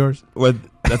friend of yours? Well,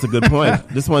 that's a good point.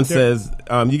 This one says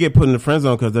you get put in the friend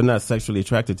zone because they're not sexually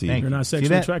attracted to you. Thank They're not See sexually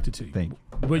that? attracted to you. Thank you.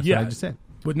 But That's yeah, what I just said.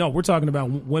 but no, we're talking about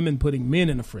women putting men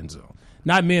in the friend zone,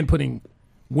 not men putting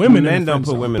women. Men in the don't friend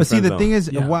put zone. women. But see, friend the zone. thing is,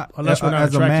 Yeah, why, unless we're not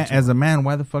as a man, attracted to as a man,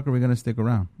 why the fuck are we gonna stick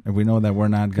around if we know that we're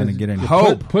not gonna get any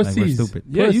Hope. Like, we're Pussies. stupid,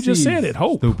 Yeah, you just Pussies. said it.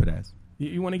 Hope. stupid ass.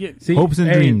 You want to get? See, Hopes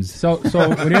and dreams. So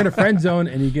when you're in a friend zone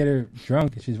and you get her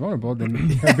drunk and she's vulnerable, then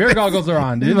her beer goggles are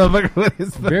on, dude.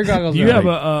 Beer goggles Do you are have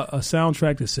on. a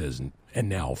soundtrack that says "And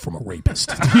now from a rapist"?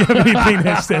 Do you have anything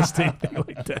that says anything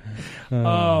like that?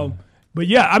 But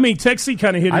yeah, I mean, Texie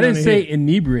kind of hit it. I on didn't the say head.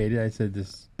 inebriated. I said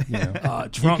just,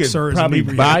 Drunk, You could sir. Is probably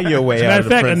inebriated. buy your way As a out matter of of the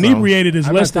fact, friend zone. inebriated is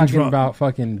I'm less not than talking drunk. about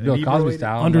fucking Bill Cosby Inebriated?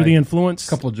 style. Under like, the influence,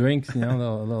 couple drinks, a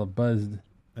little buzzed.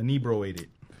 Inebriated.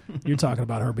 you're talking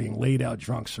about her being laid out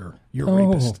drunk, sir. You're a Oh,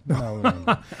 rapist.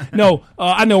 no. No,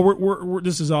 I know. We're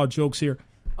this is all jokes here.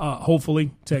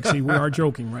 Hopefully, Texie, we are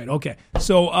joking, right? Okay,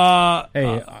 so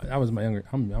Hey, that was my younger.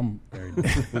 I'm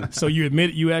married. Now. so you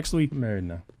admit you actually. I'm married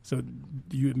now. So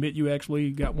do you admit you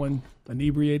actually got one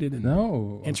inebriated and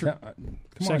No, Inter- come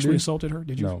on, sexually dude. assaulted her?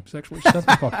 Did you No. sexually? Shut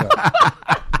the fuck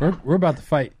up. We're about to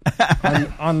fight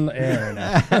on the air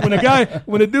now.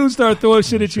 when a dude started throwing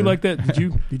shit at you like that,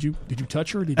 did you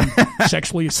touch her? Did you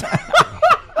sexually assault?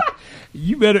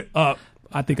 You better.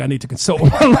 I think I need to consult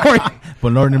with my lawyer.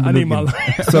 But Lord, I need my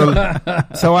lawyer.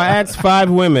 So I asked 5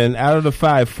 women. Out of the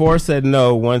 5, 4 said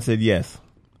no. 1 said yes.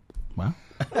 Wow.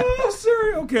 Oh,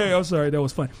 sorry. Okay, I'm sorry. That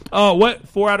was fun. What?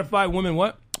 4 out of 5 women?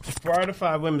 What? 4 out of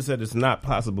 5 women said it's not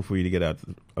possible for you to get out.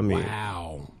 I mean,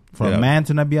 Wow. For Yeah. a man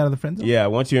to not be out of the friend zone? yeah.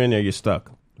 Once you're in there, you're stuck.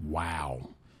 Wow.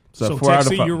 So, So 4 out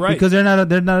of Texie, 5. you're right. Because they're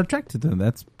not attracted to them.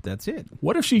 That's it.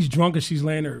 What if she's drunk and she's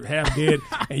laying there half dead,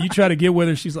 and you try to get with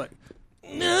her? She's like,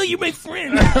 no, you my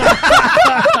friend.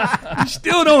 You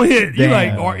still don't hit. You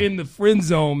like are in the friend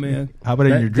zone, man. How about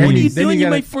in your What are you dreams? doing? You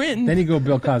my friend. Then you go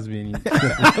Bill Cosby and you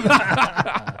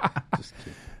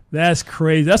That's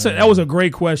crazy. That was a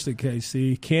great question,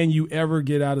 KC. Can you ever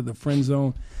get out of the friend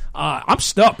zone? I'm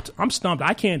stumped.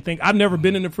 I can't think. I've never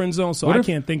been in the friend zone, so I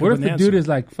can't think of an answer. What if the dude is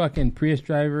like fucking Prius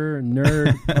driver,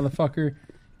 nerd, motherfucker,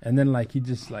 and then like he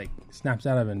just like snaps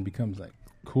out of it and becomes like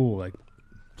cool, like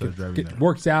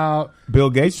works out. Bill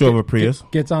Gates drove a Prius.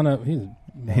 Gets on a.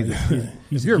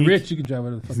 If you're rich, you can drive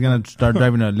whatever the fuck. He's gonna start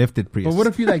driving a lifted Prius. But what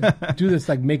if you like do this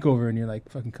like makeover and you're like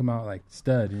fucking come out like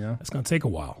stud, you know? It's gonna take a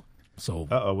while. So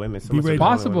Wait a minute. ready.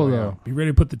 Possible though. Be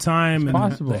ready to put the time and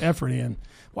possible. the effort in.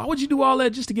 Why would you do all that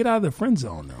just to get out of the friend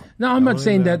zone, though? No, I'm not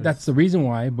saying that's the reason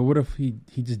why. But what if he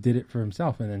just did it for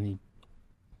himself and then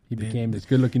he became this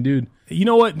good looking dude? You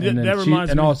know what? And That reminds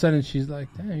me. And all of a sudden she's like,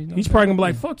 "Damn, he's probably gonna be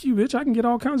like, "Fuck you, bitch! I can get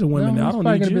all kinds of women now. I don't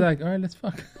probably need gonna you." be like, "All right, let's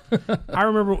fuck." I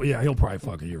remember. Yeah, he'll probably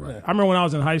fuck her. You're right. I remember when I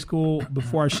was in high school,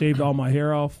 before I shaved all my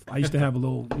hair off, I used to have a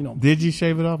little, Did you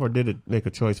shave it off, or did it make a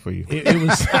choice for you? It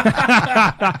was.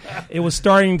 It was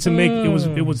starting to make. It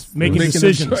was making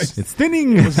decisions. It's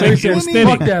thinning. It was thinning.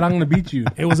 Fuck that! I'm gonna beat you.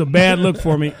 It was a bad look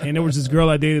for me, and there was this girl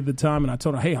I dated at the time, and I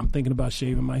told her, "Hey, I'm thinking about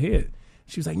shaving my head."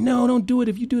 She was like, "No, don't do it.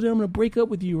 If you do that, I'm gonna break up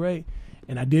with you, right?"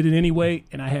 And I did it anyway,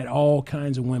 and I had all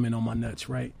kinds of women on my nuts,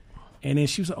 right? And then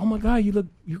she was like, "Oh my God,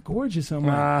 you're gorgeous." I'm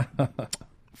like,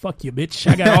 "Fuck you, bitch!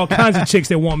 I got all kinds of chicks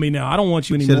that want me now. I don't want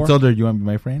you Should anymore." have told her you want to be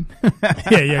my friend.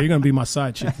 yeah, you're gonna be my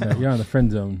side chick. Yeah, you're on the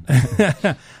friend zone.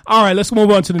 All right, let's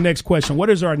move on to the next question. What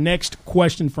is our next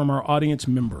question from our audience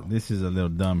member? This is a little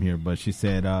dumb here, but she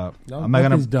said, I'm not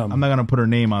nothing's dumb. gonna put her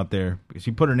name out there.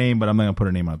 She put her name, but I'm not gonna put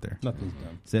her name out there. Nothing's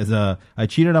dumb. Says, I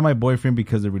cheated on my boyfriend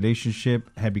because the relationship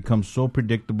had become so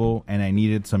predictable and I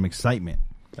needed some excitement.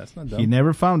 That's not dumb. He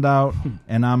never found out,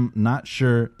 and I'm not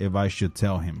sure if I should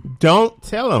tell him. Don't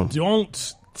tell him.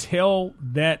 Don't tell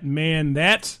that man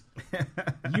that.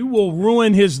 You will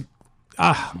ruin his.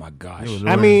 Ah, my gosh.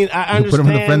 I mean, I understand. Put him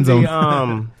in the friend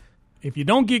zone. If you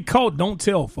don't get caught, don't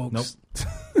tell, folks.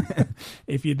 Nope.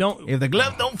 If the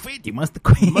glove don't fit, you must have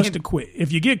quit. You must have quit.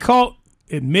 If you get caught,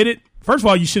 admit it. First of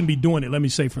all, you shouldn't be doing it. Let me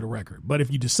say for the record. But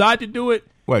if you decide to do it,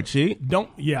 what, cheat? Don't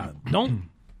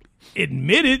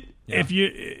admit it. Yeah. If you're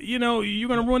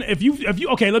going to ruin it. If you,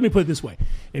 okay, let me put it this way.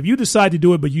 If you decide to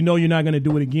do it, but you know you're not going to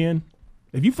do it again,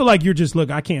 if you feel like you're just, look,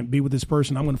 I can't be with this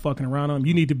person, I'm going to fucking around on him,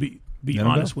 you need to be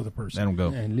honest with a person. Let him go.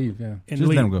 And leave, yeah. And just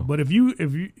leave. let him go. But if you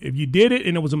did it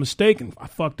and it was a mistake and I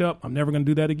fucked up, I'm never going to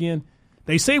do that again.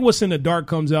 They say what's in the dark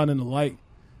comes out in the light,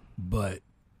 but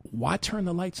why turn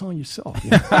the lights on yourself?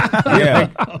 Yeah.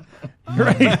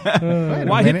 Right.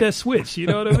 Why hit that switch? You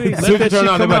know what I mean? Let that turn shit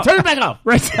on, come out. turn it back off.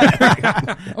 Right.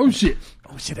 Oh, shit.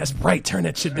 Oh, shit, that's bright. Turn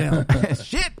that shit down.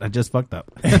 Shit, I just fucked up.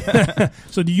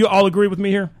 So do you all agree with me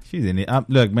here? She's in it.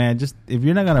 Look, man, just if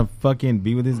you're not going to fucking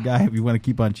be with this guy, if you want to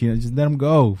keep on cheating, just let him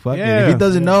go. Fuck it. If he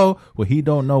doesn't know, what he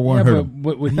don't know won't hurt him.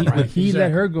 But would he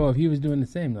let her go if he was doing the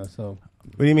same, though? So,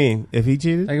 what do you mean? If he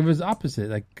cheated? like, if it was opposite.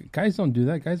 Like, guys don't do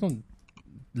that. Guys don't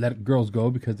let girls go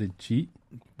because they cheat.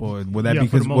 Boy, would that Yeah, be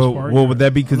for the most part, would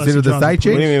that be unless considered he the draws side a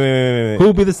chick? Wait. Who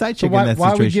would be the side So chick in that why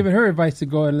are we situation? giving her advice to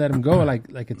go and let him go? Like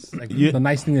it's like the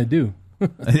nice thing to do.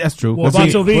 That's true. Well,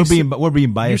 we're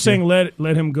being biased. You're saying here.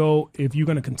 let him go if you're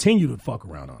going to continue to fuck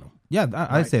around on him. Yeah,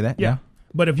 I say that. Yeah.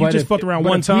 But if you just fucked around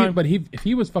one time, if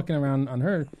he was fucking around on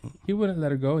her, he wouldn't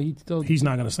let her go. He's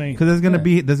not going to say anything. Because there's gonna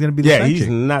be the side he's chick.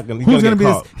 not gonna. Who's gonna be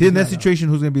caught. in that situation?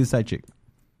 Who's gonna be the side chick?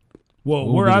 Well,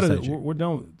 Who we're would be out the of side chick? we're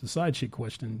done with the side chick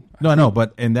question. No,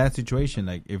 but in that situation,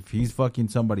 like if he's fucking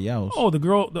somebody else, Oh, the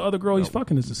other girl he's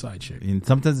fucking is the side chick. and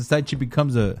sometimes the side chick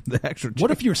becomes the actual chick.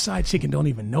 What if you're a side chick and don't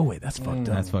even know it? That's fucked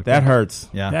up. That's fucked That up. hurts.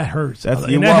 Yeah. That hurts. That's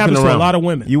And that happens to a lot of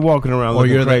women. You walking around or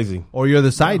looking you're crazy. or you're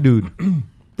the side dude.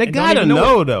 They don't gotta even know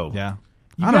know it. though. Yeah.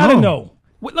 You I don't gotta know.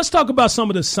 Let's talk about some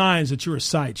of the signs that you're a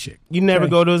side chick. You never Okay.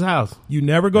 go to his house. You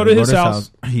never go to his house.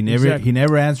 He never Exactly. he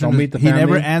never answers. Don't meet the he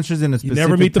never family. answers in a specific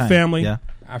never meet the time. family. Yeah.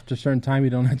 After a certain time,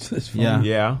 you don't answer this phone. Yeah.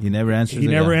 Yeah. He never answers. He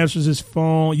it, never yeah. answers his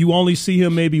phone. You only see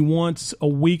him maybe once a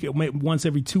week, once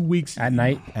every 2 weeks At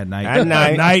night. at night. At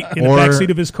night. At night in the backseat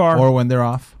of his car. or when they're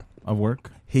off of work.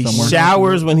 He somewhere.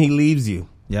 showers when he leaves you.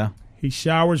 Yeah. He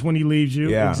showers when he leaves you.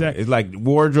 Yeah. Exactly. It's like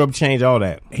wardrobe change, all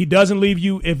that. He doesn't leave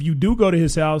you. If you do go to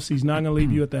his house, he's not going to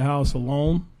leave you at the house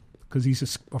alone because he's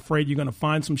just afraid you're going to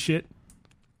find some shit.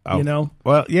 Oh. You know?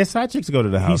 Well, yeah, side chicks go to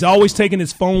the house. He's always taking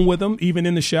his phone with him, even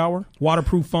in the shower.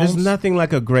 Waterproof phones. There's nothing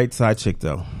like a great side chick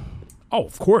though. Oh,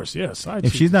 of course. Yeah. Side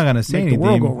If chick. she's not gonna say Make the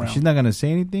world go anything, round. she's not gonna say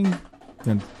anything.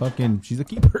 Then fucking, she's a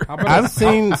keeper. I've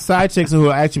seen side chicks who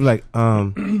will actually be like,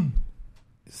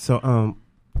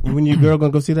 when your girl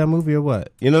gonna go see that movie or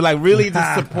what? You know, like really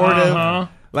just supportive.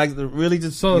 Like really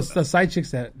just So it's the side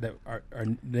chicks that are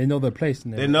they know their place.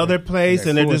 And they know their place,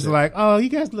 and they're cool just with it. like, oh, you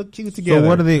guys look cute together. So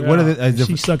what are they? What are they?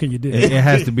 She's sucking your dick. It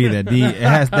has to be that D. It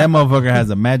has that motherfucker has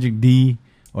a magic D,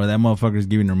 or that motherfucker's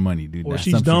giving her money, dude. Or That's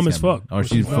she's something dumb as happening. fuck. Or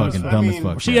she's fucking dumb as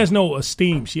fuck. She has no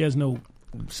esteem. She has no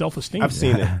self-esteem. I've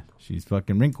seen it. She's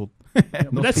fucking wrinkled.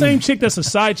 But that same chick that's a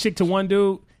side chick to one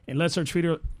dude and lets her treat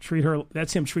her.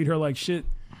 That's him treat her like shit.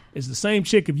 It's the same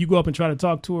chick. If you go up and try to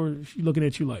talk to her, she looking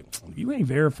at you like, you ain't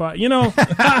verified. You know, like,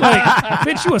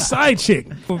 bitch, you a side chick.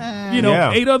 You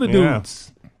know, 8 other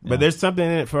dudes. But there's something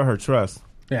in it for her trust.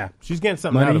 Yeah, She's getting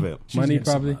something money, out of it. She's money getting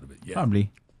something probably. out of it. Yeah.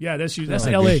 Probably. Yeah, that's you. That's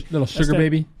Like LA. little That's sugar that-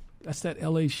 baby. That's that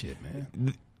LA shit,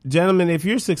 man. Gentlemen, if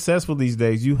you're successful these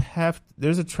days,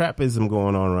 there's a trapism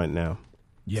going on right now.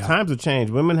 Yeah. Times have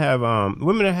changed. Women have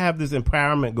this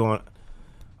empowerment going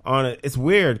on. It's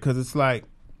weird because it's like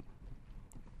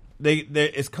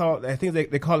it's called. I think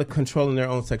they call it controlling their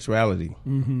own sexuality.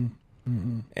 Mm-hmm.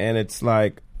 Mm-hmm. And it's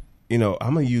like, you know,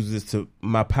 I'm gonna use this to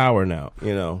my power now.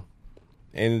 You know,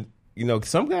 and you know,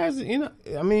 some guys, you know,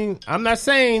 I mean, I'm not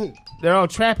saying they're all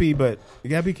trappy, but you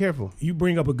gotta be careful. You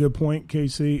bring up a good point,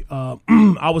 KC.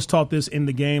 I was taught this in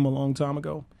the game a long time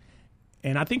ago,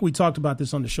 and I think we talked about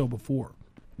this on the show before.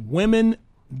 Women,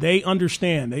 they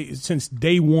understand. Since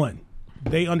day one,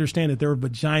 they understand that their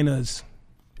vaginas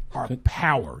are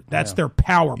power. That's their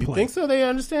power play. You think so? They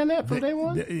understand that from day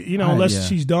one? You know, unless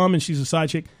she's dumb and she's a side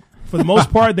chick. For the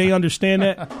most part, they understand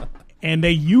that, and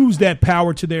they use that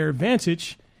power to their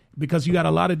advantage because you got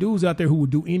a lot of dudes out there who will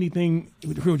do anything,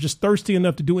 who are just thirsty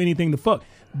enough to do anything to fuck.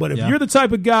 But if you're the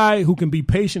type of guy who can be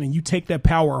patient and you take that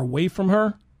power away from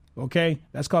her, okay,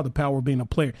 that's called the power of being a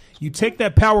player. You take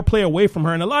that power play away from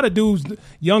her, and a lot of dudes,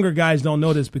 younger guys, don't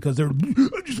know this because I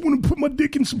just want to put my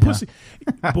dick in some pussy.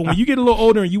 But when you get a little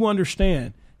older and you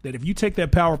understand that if you take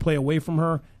that power play away from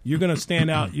her, you're going to stand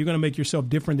out. You're going to make yourself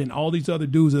different than all these other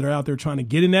dudes that are out there trying to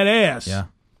get in that ass. Yeah.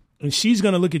 And she's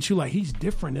going to look at you like, he's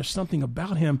different. There's something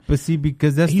about him. But see,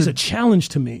 because He's a challenge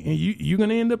to me, and you're going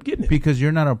to end up getting it. because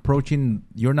you're not approaching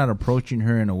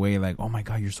her in a way like, oh my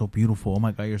god, you're so beautiful. Oh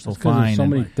my god, you're so Because fine. there's so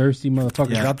And- many thirsty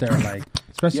motherfuckers out there, like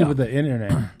especially with the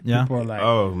internet. Yeah. People are like,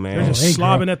 Oh man, They're just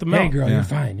slobbing at the mouth. Hey girl, Yeah. you're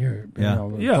fine. You're Yeah.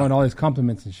 throwing all these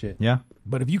compliments and shit. yeah.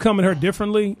 But if you come at her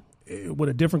differently, with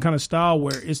a different kind of style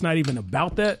where it's not even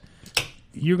about that,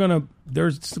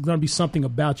 there's gonna be something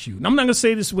about you. And I'm not gonna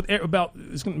say this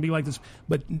it's gonna be like this,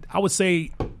 but I would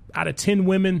say out of 10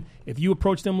 women, if you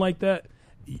approach them like that,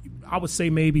 I would say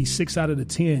maybe 6 out of the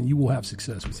 10 you will have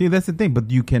success with. See, that's the thing. But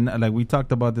you can, like we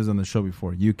talked about this on the show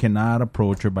before, you cannot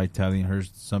approach her by telling her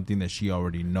something that she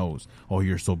already knows. Oh,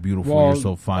 you're so beautiful. Well, you're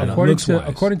so fine. According Looks-wise.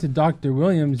 according to Dr.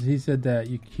 Williams, he said that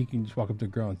he can just walk up to a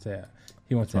girl and say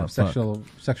he wants to have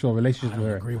sexual relationships with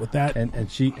her. Agree with that.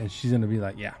 And she's gonna be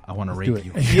like, yeah, I want to let's do rape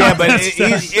it. you. yeah, but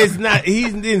it's not.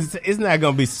 It's not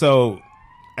gonna be so.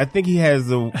 I think he has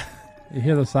the. You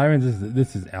hear those sirens?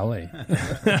 This is L.A.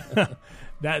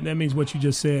 That means what you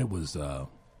just said was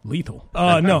lethal.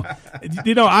 No,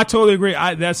 you know, I totally agree.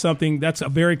 That's a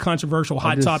very controversial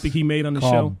hot just topic he made on the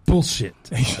Called show. bullshit.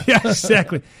 Yeah,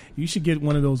 exactly. You should get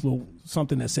one of those little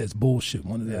something that says bullshit.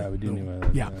 One of them. Yeah, we do need one of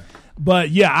those. Yeah. But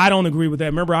yeah, I don't agree with that.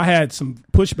 Remember, I had some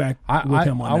pushback with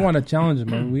him on I that. want to challenge him.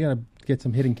 Man. We gotta get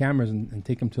some hidden cameras and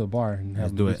take him to a bar and have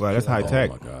Let's him do it. Well, that's high tech.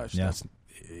 Oh my gosh, Yeah.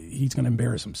 he's going to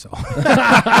embarrass himself.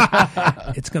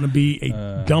 It's going to be a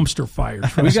dumpster fire.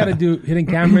 We got to do hidden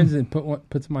cameras and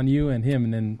put some on you and him,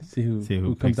 and then see who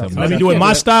comes picks out. up. Let me do it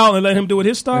my style and let him do it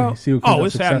his style. See who comes Oh, out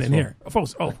it's happening successful. here.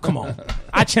 Folks, oh, come on.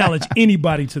 I challenge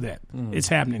anybody to that. It's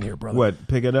happening here, brother. What,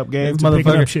 pick it up game? To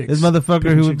picking up chicks. This motherfucker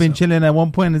Picking who had chicks been up. chilling at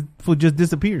one point, this fool just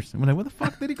disappears. I'm like, where the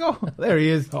fuck did he go? There he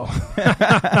is.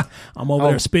 I'm over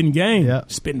there spitting game, Yeah.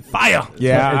 spitting fire.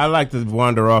 Yeah, I like to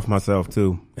wander off myself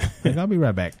too. Like, I'll be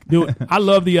right back. Dude, I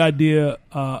love the idea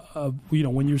of,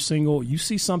 when you're single, you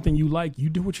see something you like, you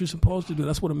do what you're supposed to do.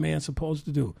 That's what a man's supposed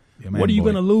to do. Yeah, man, What are you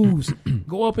boy. going to lose?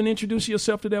 Go up and introduce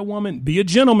yourself to that woman. Be a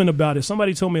gentleman about it.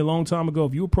 Somebody told me a long time ago,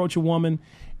 if you approach a woman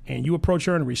and you approach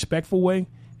her in a respectful way,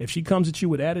 if she comes at you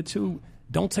with attitude,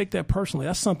 don't take that personally.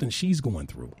 That's something she's going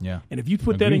through. Yeah. And if you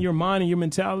put that in Agreed. your mind and your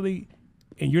mentality,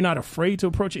 and you're not afraid to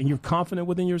approach it, and you're confident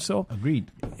within yourself, Agreed.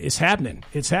 it's happening.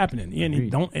 It's happening. And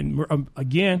Agreed. don't. And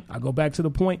again, I go back to the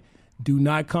point: do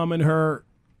not come at her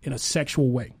in a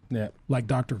sexual way, Yeah. like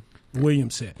Dr.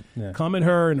 Williams said. Yeah. Come at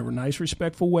her in a nice,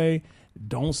 respectful way.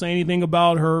 Don't say anything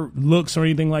about her looks or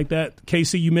anything like that.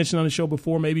 Casey, you mentioned on the show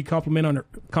before, maybe compliment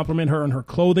her on her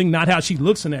clothing, not how she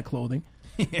looks in that clothing.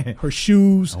 Her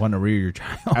shoes. I want to rear your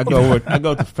child. I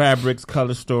go to fabrics,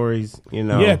 color stories. You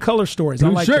know. Yeah, color stories. I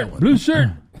Blue like shirt. that one. Blue shirt.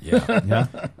 Yeah.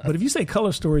 But if you say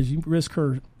color stories, you risk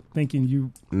her thinking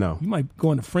you No. might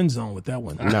go in the friend zone with that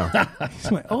one. No.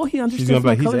 She's like, oh, he She's understands going to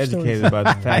my be like, he's color educated stories.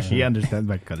 about the fashion. He understands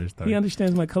my color story. He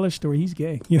understands my color story. He's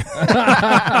gay. You know?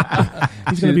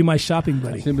 He's going to be my shopping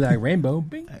buddy. It's gonna be like rainbow.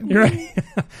 Bing. You're right.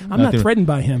 I'm not Nothing- threatened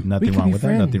by him. Nothing We could wrong be with that.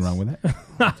 friends. Nothing wrong with that.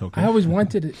 It's okay. I always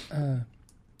wanted a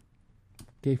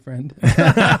gay friend. Is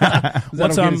that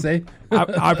One okay time, to say?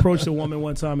 I approached a woman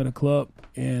one time in a club,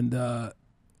 and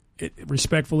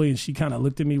respectfully, and she kind of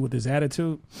looked at me with this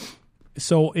attitude.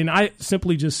 So, and I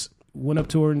simply just went up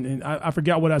to her, and I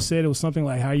forgot what I said. It was something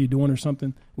like, "How you doing?" or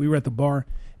something. We were at the bar,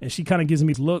 and she kind of gives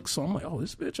me the look. So I'm like, "Oh,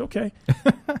 this bitch, okay."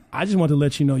 I just wanted to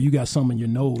let you know you got something in your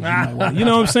nose. You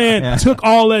know what I'm saying? Took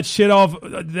all that shit off,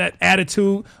 that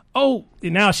attitude. Oh,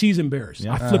 and now she's embarrassed.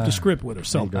 I flipped the script with her.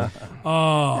 So, you're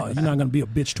not going to be a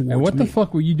bitch towards And what me. the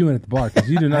fuck were you doing at the bar? Because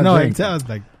you did I not know. drink. I was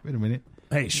like, wait a minute.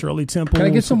 Hey, Shirley Temple. Can I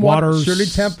get some water? Shirley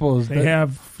Temples. They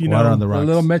have, Water on the A rocks.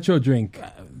 little Metro drink.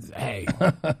 Hey,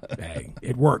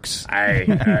 it works.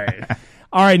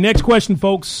 All right, next question,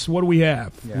 folks. What do we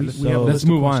have? we have a Let's list of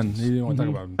move on. questions. You don't want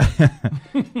to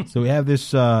talk about So we have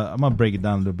this. I'm gonna break it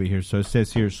down a little bit here. So it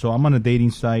says here. So I'm on a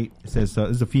dating site. It says this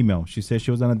is a female. She says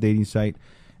she was on a dating site,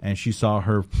 and she saw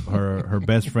her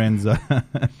best friend's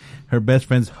her best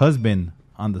friend's husband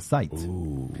on the site.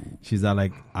 Ooh. She's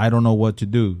like, I don't know what to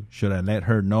do. Should I let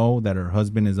her know that her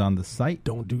husband is on the site?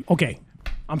 Don't do. Okay,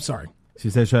 I'm sorry. She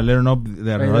said, should I let her know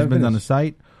that her Hey, husband's on the finish.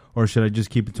 site, or should I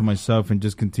just keep it to myself and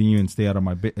just continue and stay out of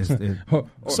my business?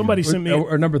 Somebody sent me.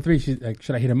 Or number 3, she's like,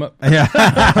 should I hit him up? Yeah,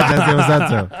 that's it. Was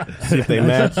that See if they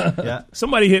match. yeah.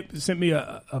 Somebody sent me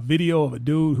a video of a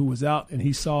dude who was out, and he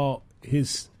was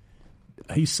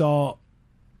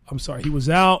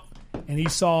out, and he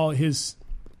saw his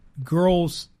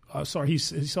girls. He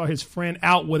saw his friend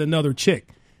out with another chick,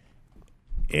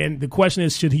 and the question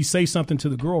is, should he say something to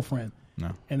the girlfriend?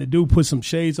 No. And the dude put some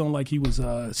shades on, like he was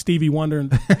Stevie Wonder.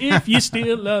 And, if you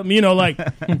still love me, like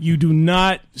you do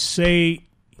not say.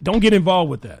 Don't get involved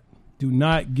with that. Do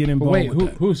not get But involved wait, with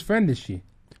that. whose friend is she?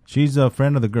 She's a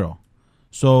friend of the girl.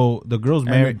 So the girl's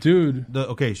And the married. dude.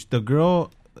 The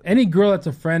girl. Any girl that's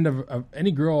a friend of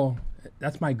any girl,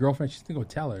 that's my girlfriend. She's going to go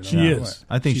tell her. no She matter is. what.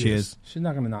 I think she is. She's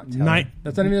not going to not tell her.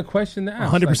 That's not even a question to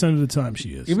ask. 100% of the time, she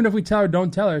is. Even if we tell her,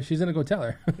 don't tell her, she's going to go tell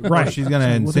her. Right. She's gonna.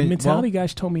 Well, the insist- mentality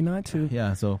guys told me not to.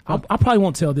 Yeah. So I probably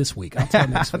won't tell this week. I'll tell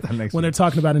next week Next when week. they're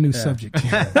talking about a new subject.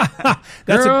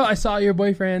 That's Girl, I saw your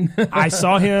boyfriend. I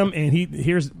saw him, and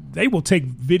they will take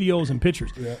videos and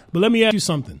pictures. But let me ask you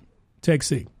something, Tech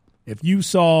C. If you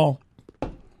saw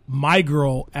my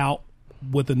girl out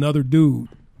with another dude,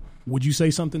 would you say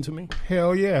something to me?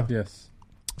 Hell yeah. Yes.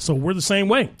 So we're the same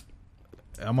way.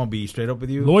 I'm gonna be straight up with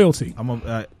you. Loyalty. I'm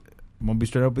gonna be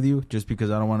straight up with you, just because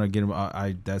I don't want to get him.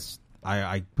 I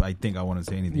think I want to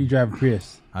say You anything. drive a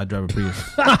Prius. I drive a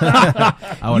Prius.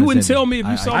 You wouldn't tell me if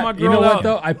you saw my girl You know out. what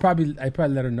though? I probably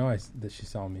let her know that she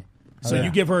saw me. So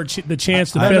you give her the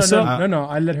chance to No, fess up. no.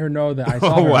 I let her know that I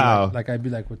saw Oh, her. wow. Like I'd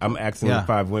be like, what I'm asking Yeah. the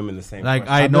 5 women the same Like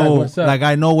question. I be like, know, "What's up?" like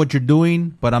I know what you're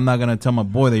doing, but I'm not gonna tell my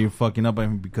boy that you're fucking up at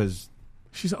him because.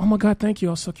 She's like, oh my God, thank you.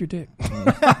 I'll suck your dick.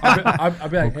 I'll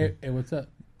be like, hey, what's up?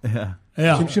 Yeah.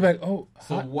 Yeah. She'll be like, oh,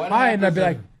 what hi, and I'd be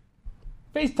like,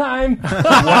 happens FaceTime.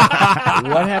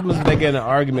 what happens if they get in an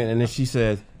argument and then she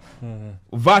says,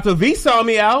 Vato V saw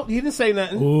me out. He didn't say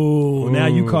nothing. Oh, now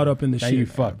you caught up in the Now shit. you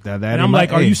fucked. That And ain't I'm my-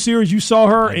 like, are hey, you serious? You saw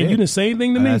her and did. you didn't say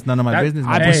anything to me? That's none of my business.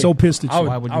 I'd man. be so pissed at you.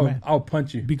 Why would you, man? I'll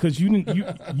punch you. Because you didn't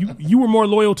you were more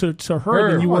loyal to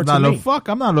her than you were to not me. fuck.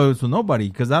 I'm not loyal to nobody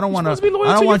because I don't want supposed to be loyal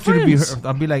I don't to want your you to be. friends.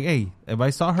 I'll be like, hey, if I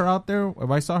saw her out there, with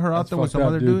That's some fucked up,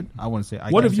 other dude. dude, I want to say.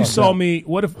 What if you fucked saw up. me?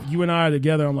 What if you and I are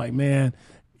together? I'm like, man,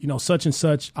 such and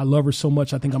such. I love her so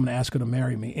much. I think I'm gonna ask her to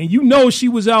marry me. And she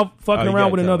was out fucking you around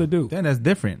gotta with tell another her. dude. Then that's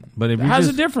different. But if you How's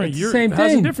just, it different? it's the same How's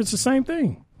it thing. different? It's the same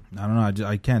thing. I don't know.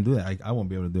 I can't do that. I won't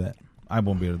be able to do that. I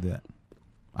won't be able to do that.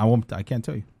 I won't. I can't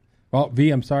tell you. Well,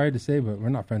 V, I'm sorry to say, but we're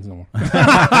not friends no more.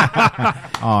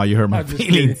 Oh, you hurt my I'm just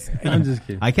feelings. kidding. I'm just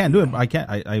kidding. I can't do it. I can't.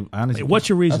 I honestly. Hey, what's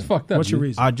your reason? That's fucked up, What's your dude.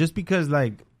 reason? Just because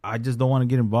like I just don't want to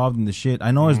get involved in the shit. I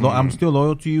know I'm still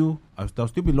loyal to you. I'll still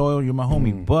be loyal. You're my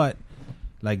homie, but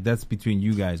like that's between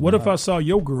you guys. What man. if I saw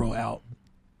your girl out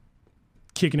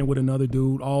kicking it with another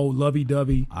dude, all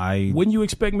lovey-dovey? Wouldn't you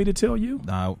expect me to tell you?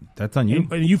 That's on you.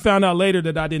 And you found out later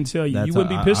that I didn't tell you. You wouldn't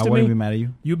be pissed I at wouldn't me? be mad at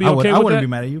you. You'd be I okay I with wouldn't that? be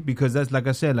mad at you because that's like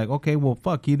I said. Like okay, well,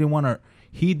 fuck. He didn't want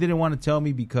to tell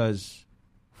me because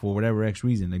for whatever X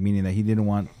reason. Like meaning that he didn't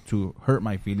want to hurt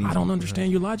my feelings. I don't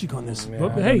understand your logic on this. Yeah,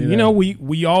 But I hey, don't either.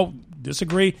 we all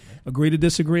agree to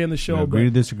disagree on the show. Agree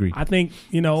but to disagree. I think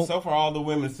So far, all the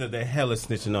women said they're hella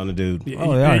snitching on the dude.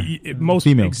 Oh, they are. most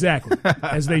Females. exactly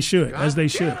as they should.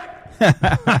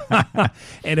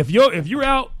 And if you're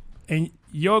out and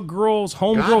your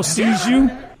homegirl sees you,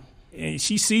 and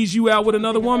she sees you out with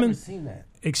another woman,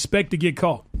 expect to get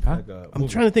caught. I'm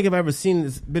trying to think if I've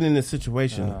ever been in this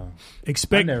situation.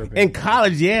 Expect In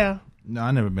college, yeah. No,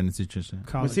 I never been in a situation.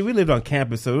 But see, we lived on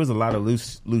campus, so there was a lot of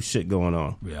loose shit going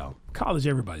on. Yeah, college,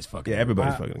 everybody's fucking. Yeah,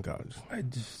 everybody's fucking in college.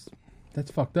 That's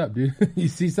fucked up, dude. You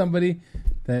see somebody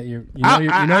that you know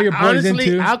your boy's honestly,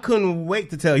 into. I couldn't wait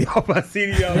to tell y'all my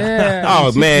CDO. Yeah.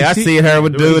 Oh man, I see her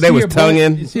with dude. They was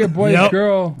tonguing. You see a boy and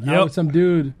girl out with some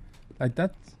dude. Like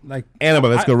that's like. Annabelle,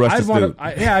 let's go rush this dude.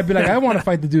 I'd be like, I want to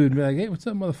fight the dude. Be like, hey, what's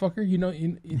up, motherfucker? You know,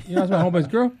 that's my homeboy's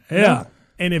girl. Yeah. You know?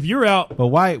 And if you're out, But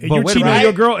why? and But you're wait, cheating on right?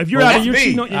 your girl, if you're out and you're me.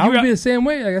 cheating on, I would be the same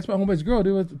way. Like that's my homeboy's girl,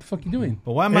 dude. What the fuck you doing?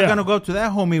 But why am I gonna go up to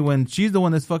that homie when she's the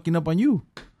one that's fucking up on you?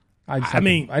 I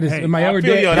mean, in my I younger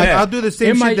feel day, you on Like, that. I'll do the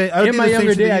same in my shit. in my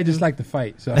younger day, I just like to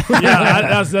fight. So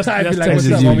yeah, that's I'd be like, that's what's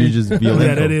you, up, you homie? just feel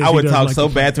Yeah, it. that is. I would He does talk like so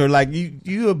to bad to her, like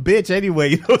you a bitch anyway.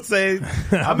 You know what I'm saying?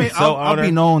 I mean, so I'll be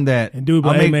honored. known that. And dude,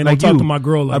 I'll but hey make- man, like don't talk you. to my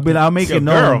girl like I'll that. make Your it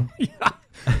known. girl.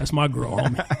 That's my girl,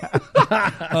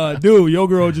 homie. Dude, your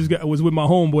girl was with my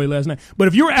homeboy last night. But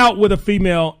if you're out with a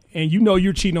female and you know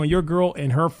you're cheating on your girl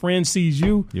and her friend sees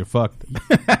you, You're fucked.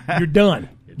 you're done.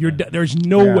 There's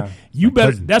no way. You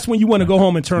better. cousin. That's when you want to go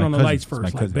home and turn my on the cousin. lights It's my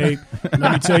first. Like, cousin. babe,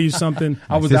 let me tell you something.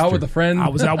 I was sister. out with a friend. I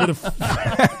was out with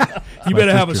a. You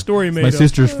better have a story made My up.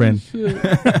 sister's friend.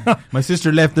 My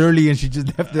sister left early and she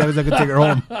just left. I was like, I could take her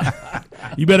home.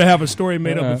 You better have a story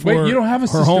made up before. Wait, you don't have a her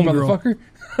sister, homegirl. motherfucker.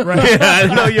 Right?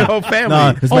 I know your whole family.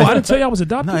 No, it's Oh, my- I didn't tell you I was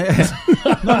adopted.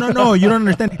 no. You don't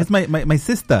understand. It's my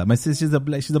sister. My sister.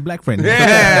 She's a black friend.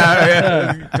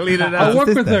 yeah. Clean it I up. work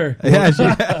with her. Yeah,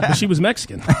 But she was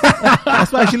Mexican.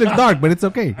 that's why she looks dark, but it's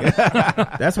okay.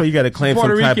 That's why you got to claim some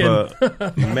Puerto type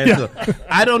of mental.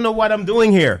 I don't know what I'm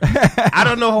doing here. I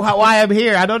don't know why I'm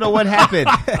here. I don't know what happened.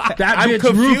 That I'm bitch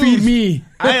confused. roofied me.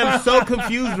 I am so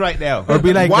confused right now. Or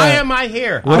be like, why am I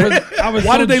here? I was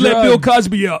Why so did they let Bill drugged.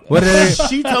 Cosby up? What did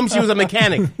She told me she was a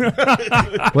mechanic.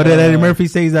 what did Eddie Murphy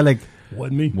say? He's like,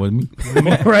 Wasn't me. wasn't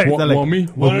me. Right. Want me?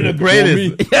 One of the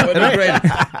greatest. One of the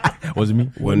greatest. Wasn't me.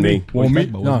 Wasn't me. Want me?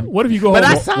 But No. What if you go But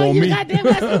home? I saw Want you, me? goddamn,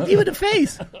 I saw you in the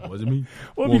face. Wasn't me.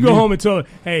 What if you go home and tell her,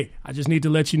 "Hey, I just need to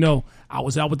let you know I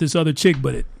was out with this other chick,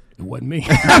 but it wasn't me."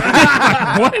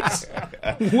 What?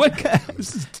 What?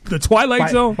 This is the Twilight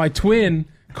Zone. My twin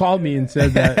called me and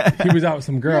said that he was out with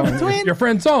some girl. And your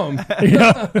friend saw him.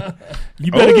 Yeah.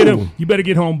 You better get Ooh. him. You better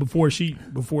get home before she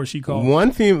calls.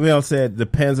 One female said,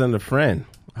 depends on the friend,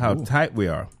 how tight we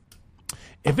are.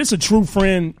 If it's a true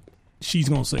friend, she's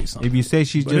gonna say something. If you say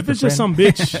she's But just if it's a just some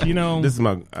friend, bitch, you know, This is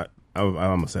my, I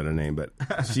almost said her name, but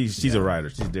she's a writer.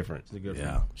 She's different. She's a good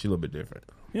friend. She's a little bit different.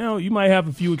 you might have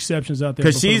a few exceptions out there.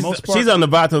 Because but for the she's most part, on the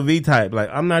Vato V type. Like,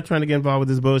 I'm not trying to get involved with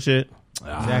this bullshit.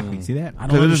 exactly. See that? I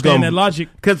don't understand that logic.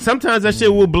 Because sometimes that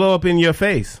shit will blow up in your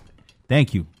face.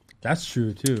 Thank you. That's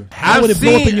true too. How would it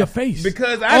blow up in your face?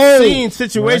 Because I've seen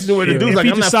situations where the If dude's he like,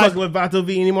 I'm not decides- fucking with Vato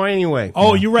V anymore anyway.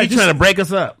 Oh, you're right. He's trying to break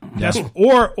us up. That's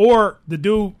or the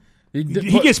dude he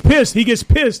gets pissed. He gets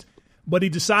pissed, but he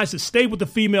decides to stay with the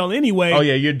female anyway. Oh,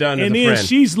 yeah, you're done as And a then friend.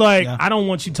 she's like, I don't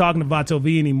want you talking to Vato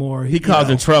V anymore. He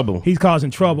causing trouble. He's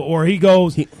causing trouble. Or he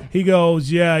goes, yeah,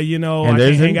 I And can't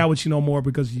there's hang him. out with you no more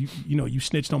because you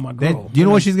snitched on my Then, girl. do you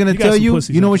know what she's gonna You got tell some you?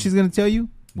 pussies You know out what there. she's gonna tell you?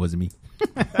 Wasn't me.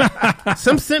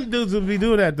 Some simp dudes will be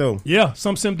doing that, though. Yeah,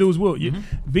 some sim dudes will.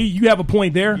 V, you have a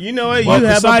point there. You know what? Well, You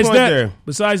have a besides point that, there.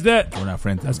 Besides that, We're not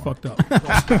friends. that's anymore.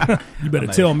 fucked up. You better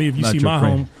tell me if you not see your my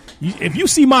friend. home. If you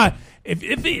see my, if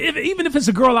even if it's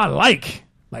a girl I like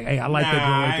hey, I like that girl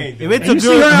right there. ain't If it's And you a see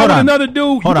girl, her out hold with on. another dude,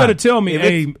 you Hold better on. tell me, If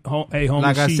hey, it's- homie,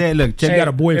 Like I said, look, check she got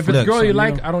a it. boyfriend. If it's a girl so, you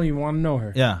like, know. I don't even want to know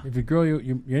her. Yeah. If a girl you're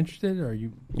interested or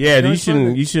you. Yeah, know you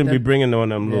something, shouldn't be that- bringing on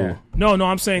them little. Yeah. No,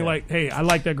 I'm saying like, hey, I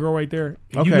like that girl right there.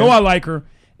 And you Okay. know I like her,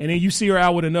 and then you see her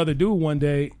out with another dude one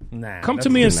day. Nah, Come to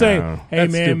that's- me and say, Nah. hey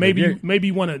That's man, stupid. maybe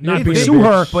you want to not You're pursue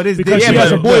her, but it's because she different.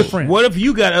 has a but boyfriend. What if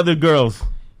you got other girls?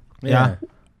 Yeah.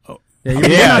 Yeah, not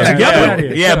together. Get out of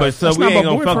here. Yeah, Shut but up. so That's we not ain't my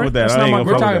gonna fuck boyfriend. with that. That's I not ain't my gonna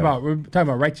we're fuck talking with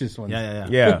about righteous ones. Yeah. that.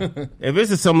 Yeah, if it's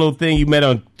just some little thing you met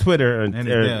on Twitter And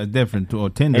it's different or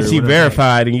Tinder. and or she whatever.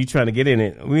 verified and you trying to get in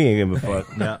it, we ain't give a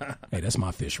fuck. Yeah. Hey, that's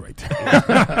my fish right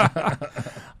there.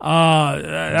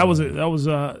 That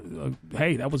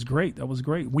was great. That was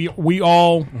great. We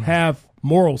all have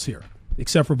morals here,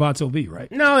 except for Vato V,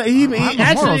 right? No, he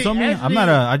actually, I'm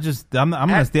not I'm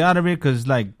gonna stay out of it because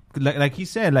like he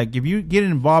said, like if you get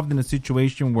involved in a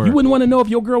situation where You wouldn't want to know if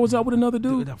your girl was out with another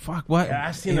dude. the fuck what?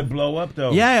 I seen it blow up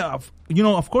though. Yeah,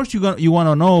 of course you want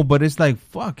to know, but it's like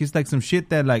fuck. It's like some shit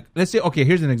that like let's say okay,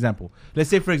 here's an example. Let's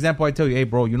say for example I tell you, hey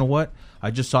bro, you know what?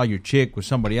 I just saw your chick with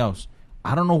somebody else.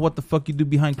 I don't know what the fuck you do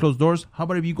behind closed doors. How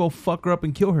about if you go fuck her up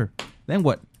and kill her? Then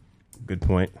what? Good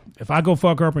point. If I go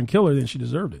fuck her up and kill her, then she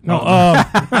deserved it. No,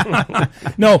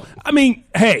 no. I mean,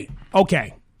 hey,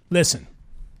 okay, listen,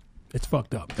 it's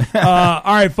fucked up.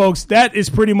 All right, folks, that is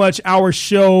pretty much our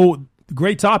show.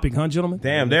 Great topic, huh, gentlemen?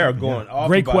 Damn, they are going off.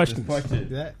 Great about questions. this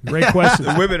question. Great questions,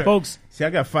 The women are, folks. See, I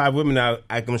got 5 women now.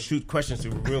 I can shoot questions to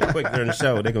real quick during the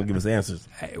show. They're gonna give us answers.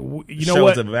 Hey, The you know show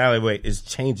what? to evaluate is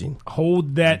changing.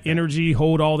 Hold that energy,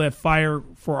 hold all that fire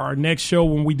for our next show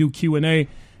when we do Q&A.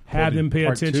 Have them pay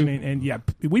part attention, 2. and yeah,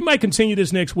 we might continue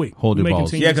this next week. Hold we your may balls.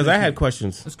 continue Yeah, this because I next had week.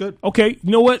 questions. That's good. Okay,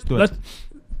 you know what? do it. Let's.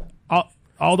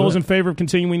 All those in favor of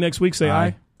continuing next week, say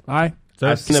aye. Aye.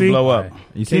 I've seen See? it blow up.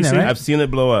 You seen that, KC? right? I've seen it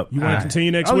blow up. You want to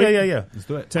continue next Oh week? yeah. Let's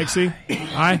do it. Texie?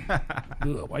 Aye.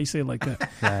 Ugh, why you say it like that?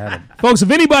 I had him. Folks, if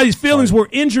anybody's feelings were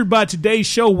injured by today's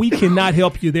show, we cannot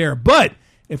help you there. But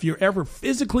if you're ever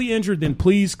physically injured, then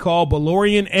please call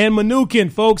Balorian and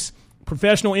Manukin, folks.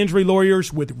 Professional injury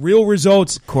lawyers with real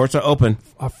results. Courts are open.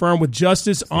 A firm with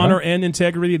justice, honor, and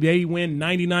integrity. They win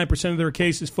 99% of their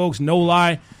cases, folks. No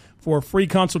lie. For a free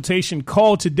consultation,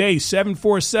 call today,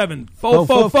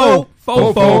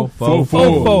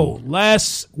 747-444-4444.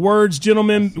 Last words,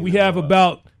 gentlemen. We have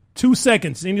about 2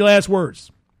 seconds. Any last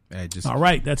words? Hey, just All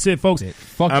right, that's it, folks.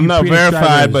 Fuck I'm you, not Prius verified,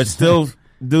 drivers. but still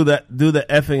do the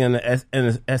effing and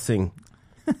the essing.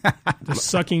 The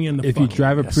sucking in the if you fuck.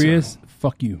 drive a Yes, sir. Prius,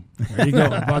 fuck you. There you go.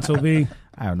 Vato V.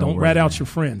 I don't know. Don't rat out your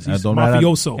friends. He's don't rat out-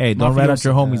 mafioso. Hey, don't rat out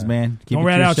your Mafioso. homies, man. Keep Don't it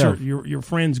rat to out yourself. your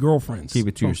friends' girlfriends. Keep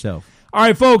it to yourself. All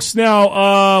right, folks.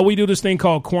 Now, we do this thing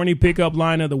called Corny Pickup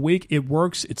Line of the Week. It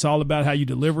works. It's all about how you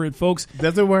deliver it, folks.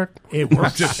 Does it work? It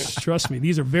works. Trust me.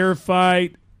 These are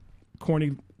verified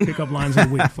corny pickup lines of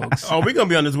the week, folks. Oh, we're gonna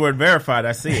be on this word verified.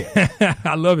 I see it.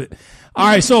 I love it. All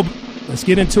right, so let's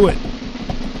get into it.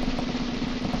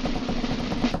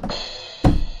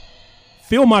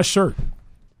 Feel my shirt.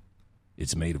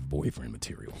 It's made of boyfriend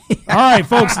material. All right,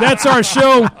 folks, that's our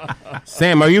show.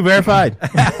 Sam, are you verified?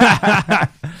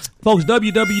 Folks,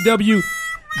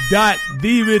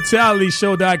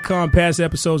 www.themентalityshow.com. Past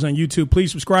episodes on YouTube. Please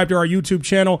subscribe to our YouTube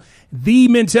channel, The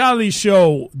Mentality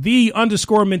Show.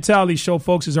 _Mentality Show,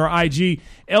 folks, is our IG.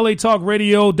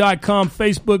 LATalkRadio.com,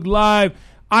 Facebook Live,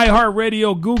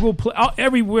 iHeartRadio, Google Play,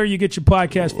 everywhere you get your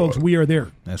podcast, folks, we are there.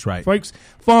 That's right. Folks,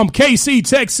 from KC,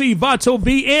 Tech C, Vato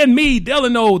V, and me,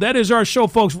 Delano, that is our show,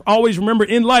 folks. Always remember,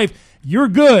 in life, you're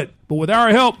good, but with our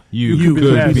help, You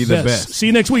could be the best. See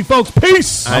you next week, folks.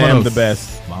 Peace. I am the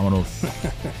best. Vámonos.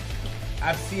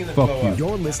 I've seen it Fuck blow you. up.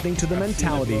 You're listening to The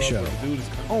Mentality Show,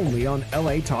 only on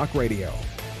LA Talk Radio.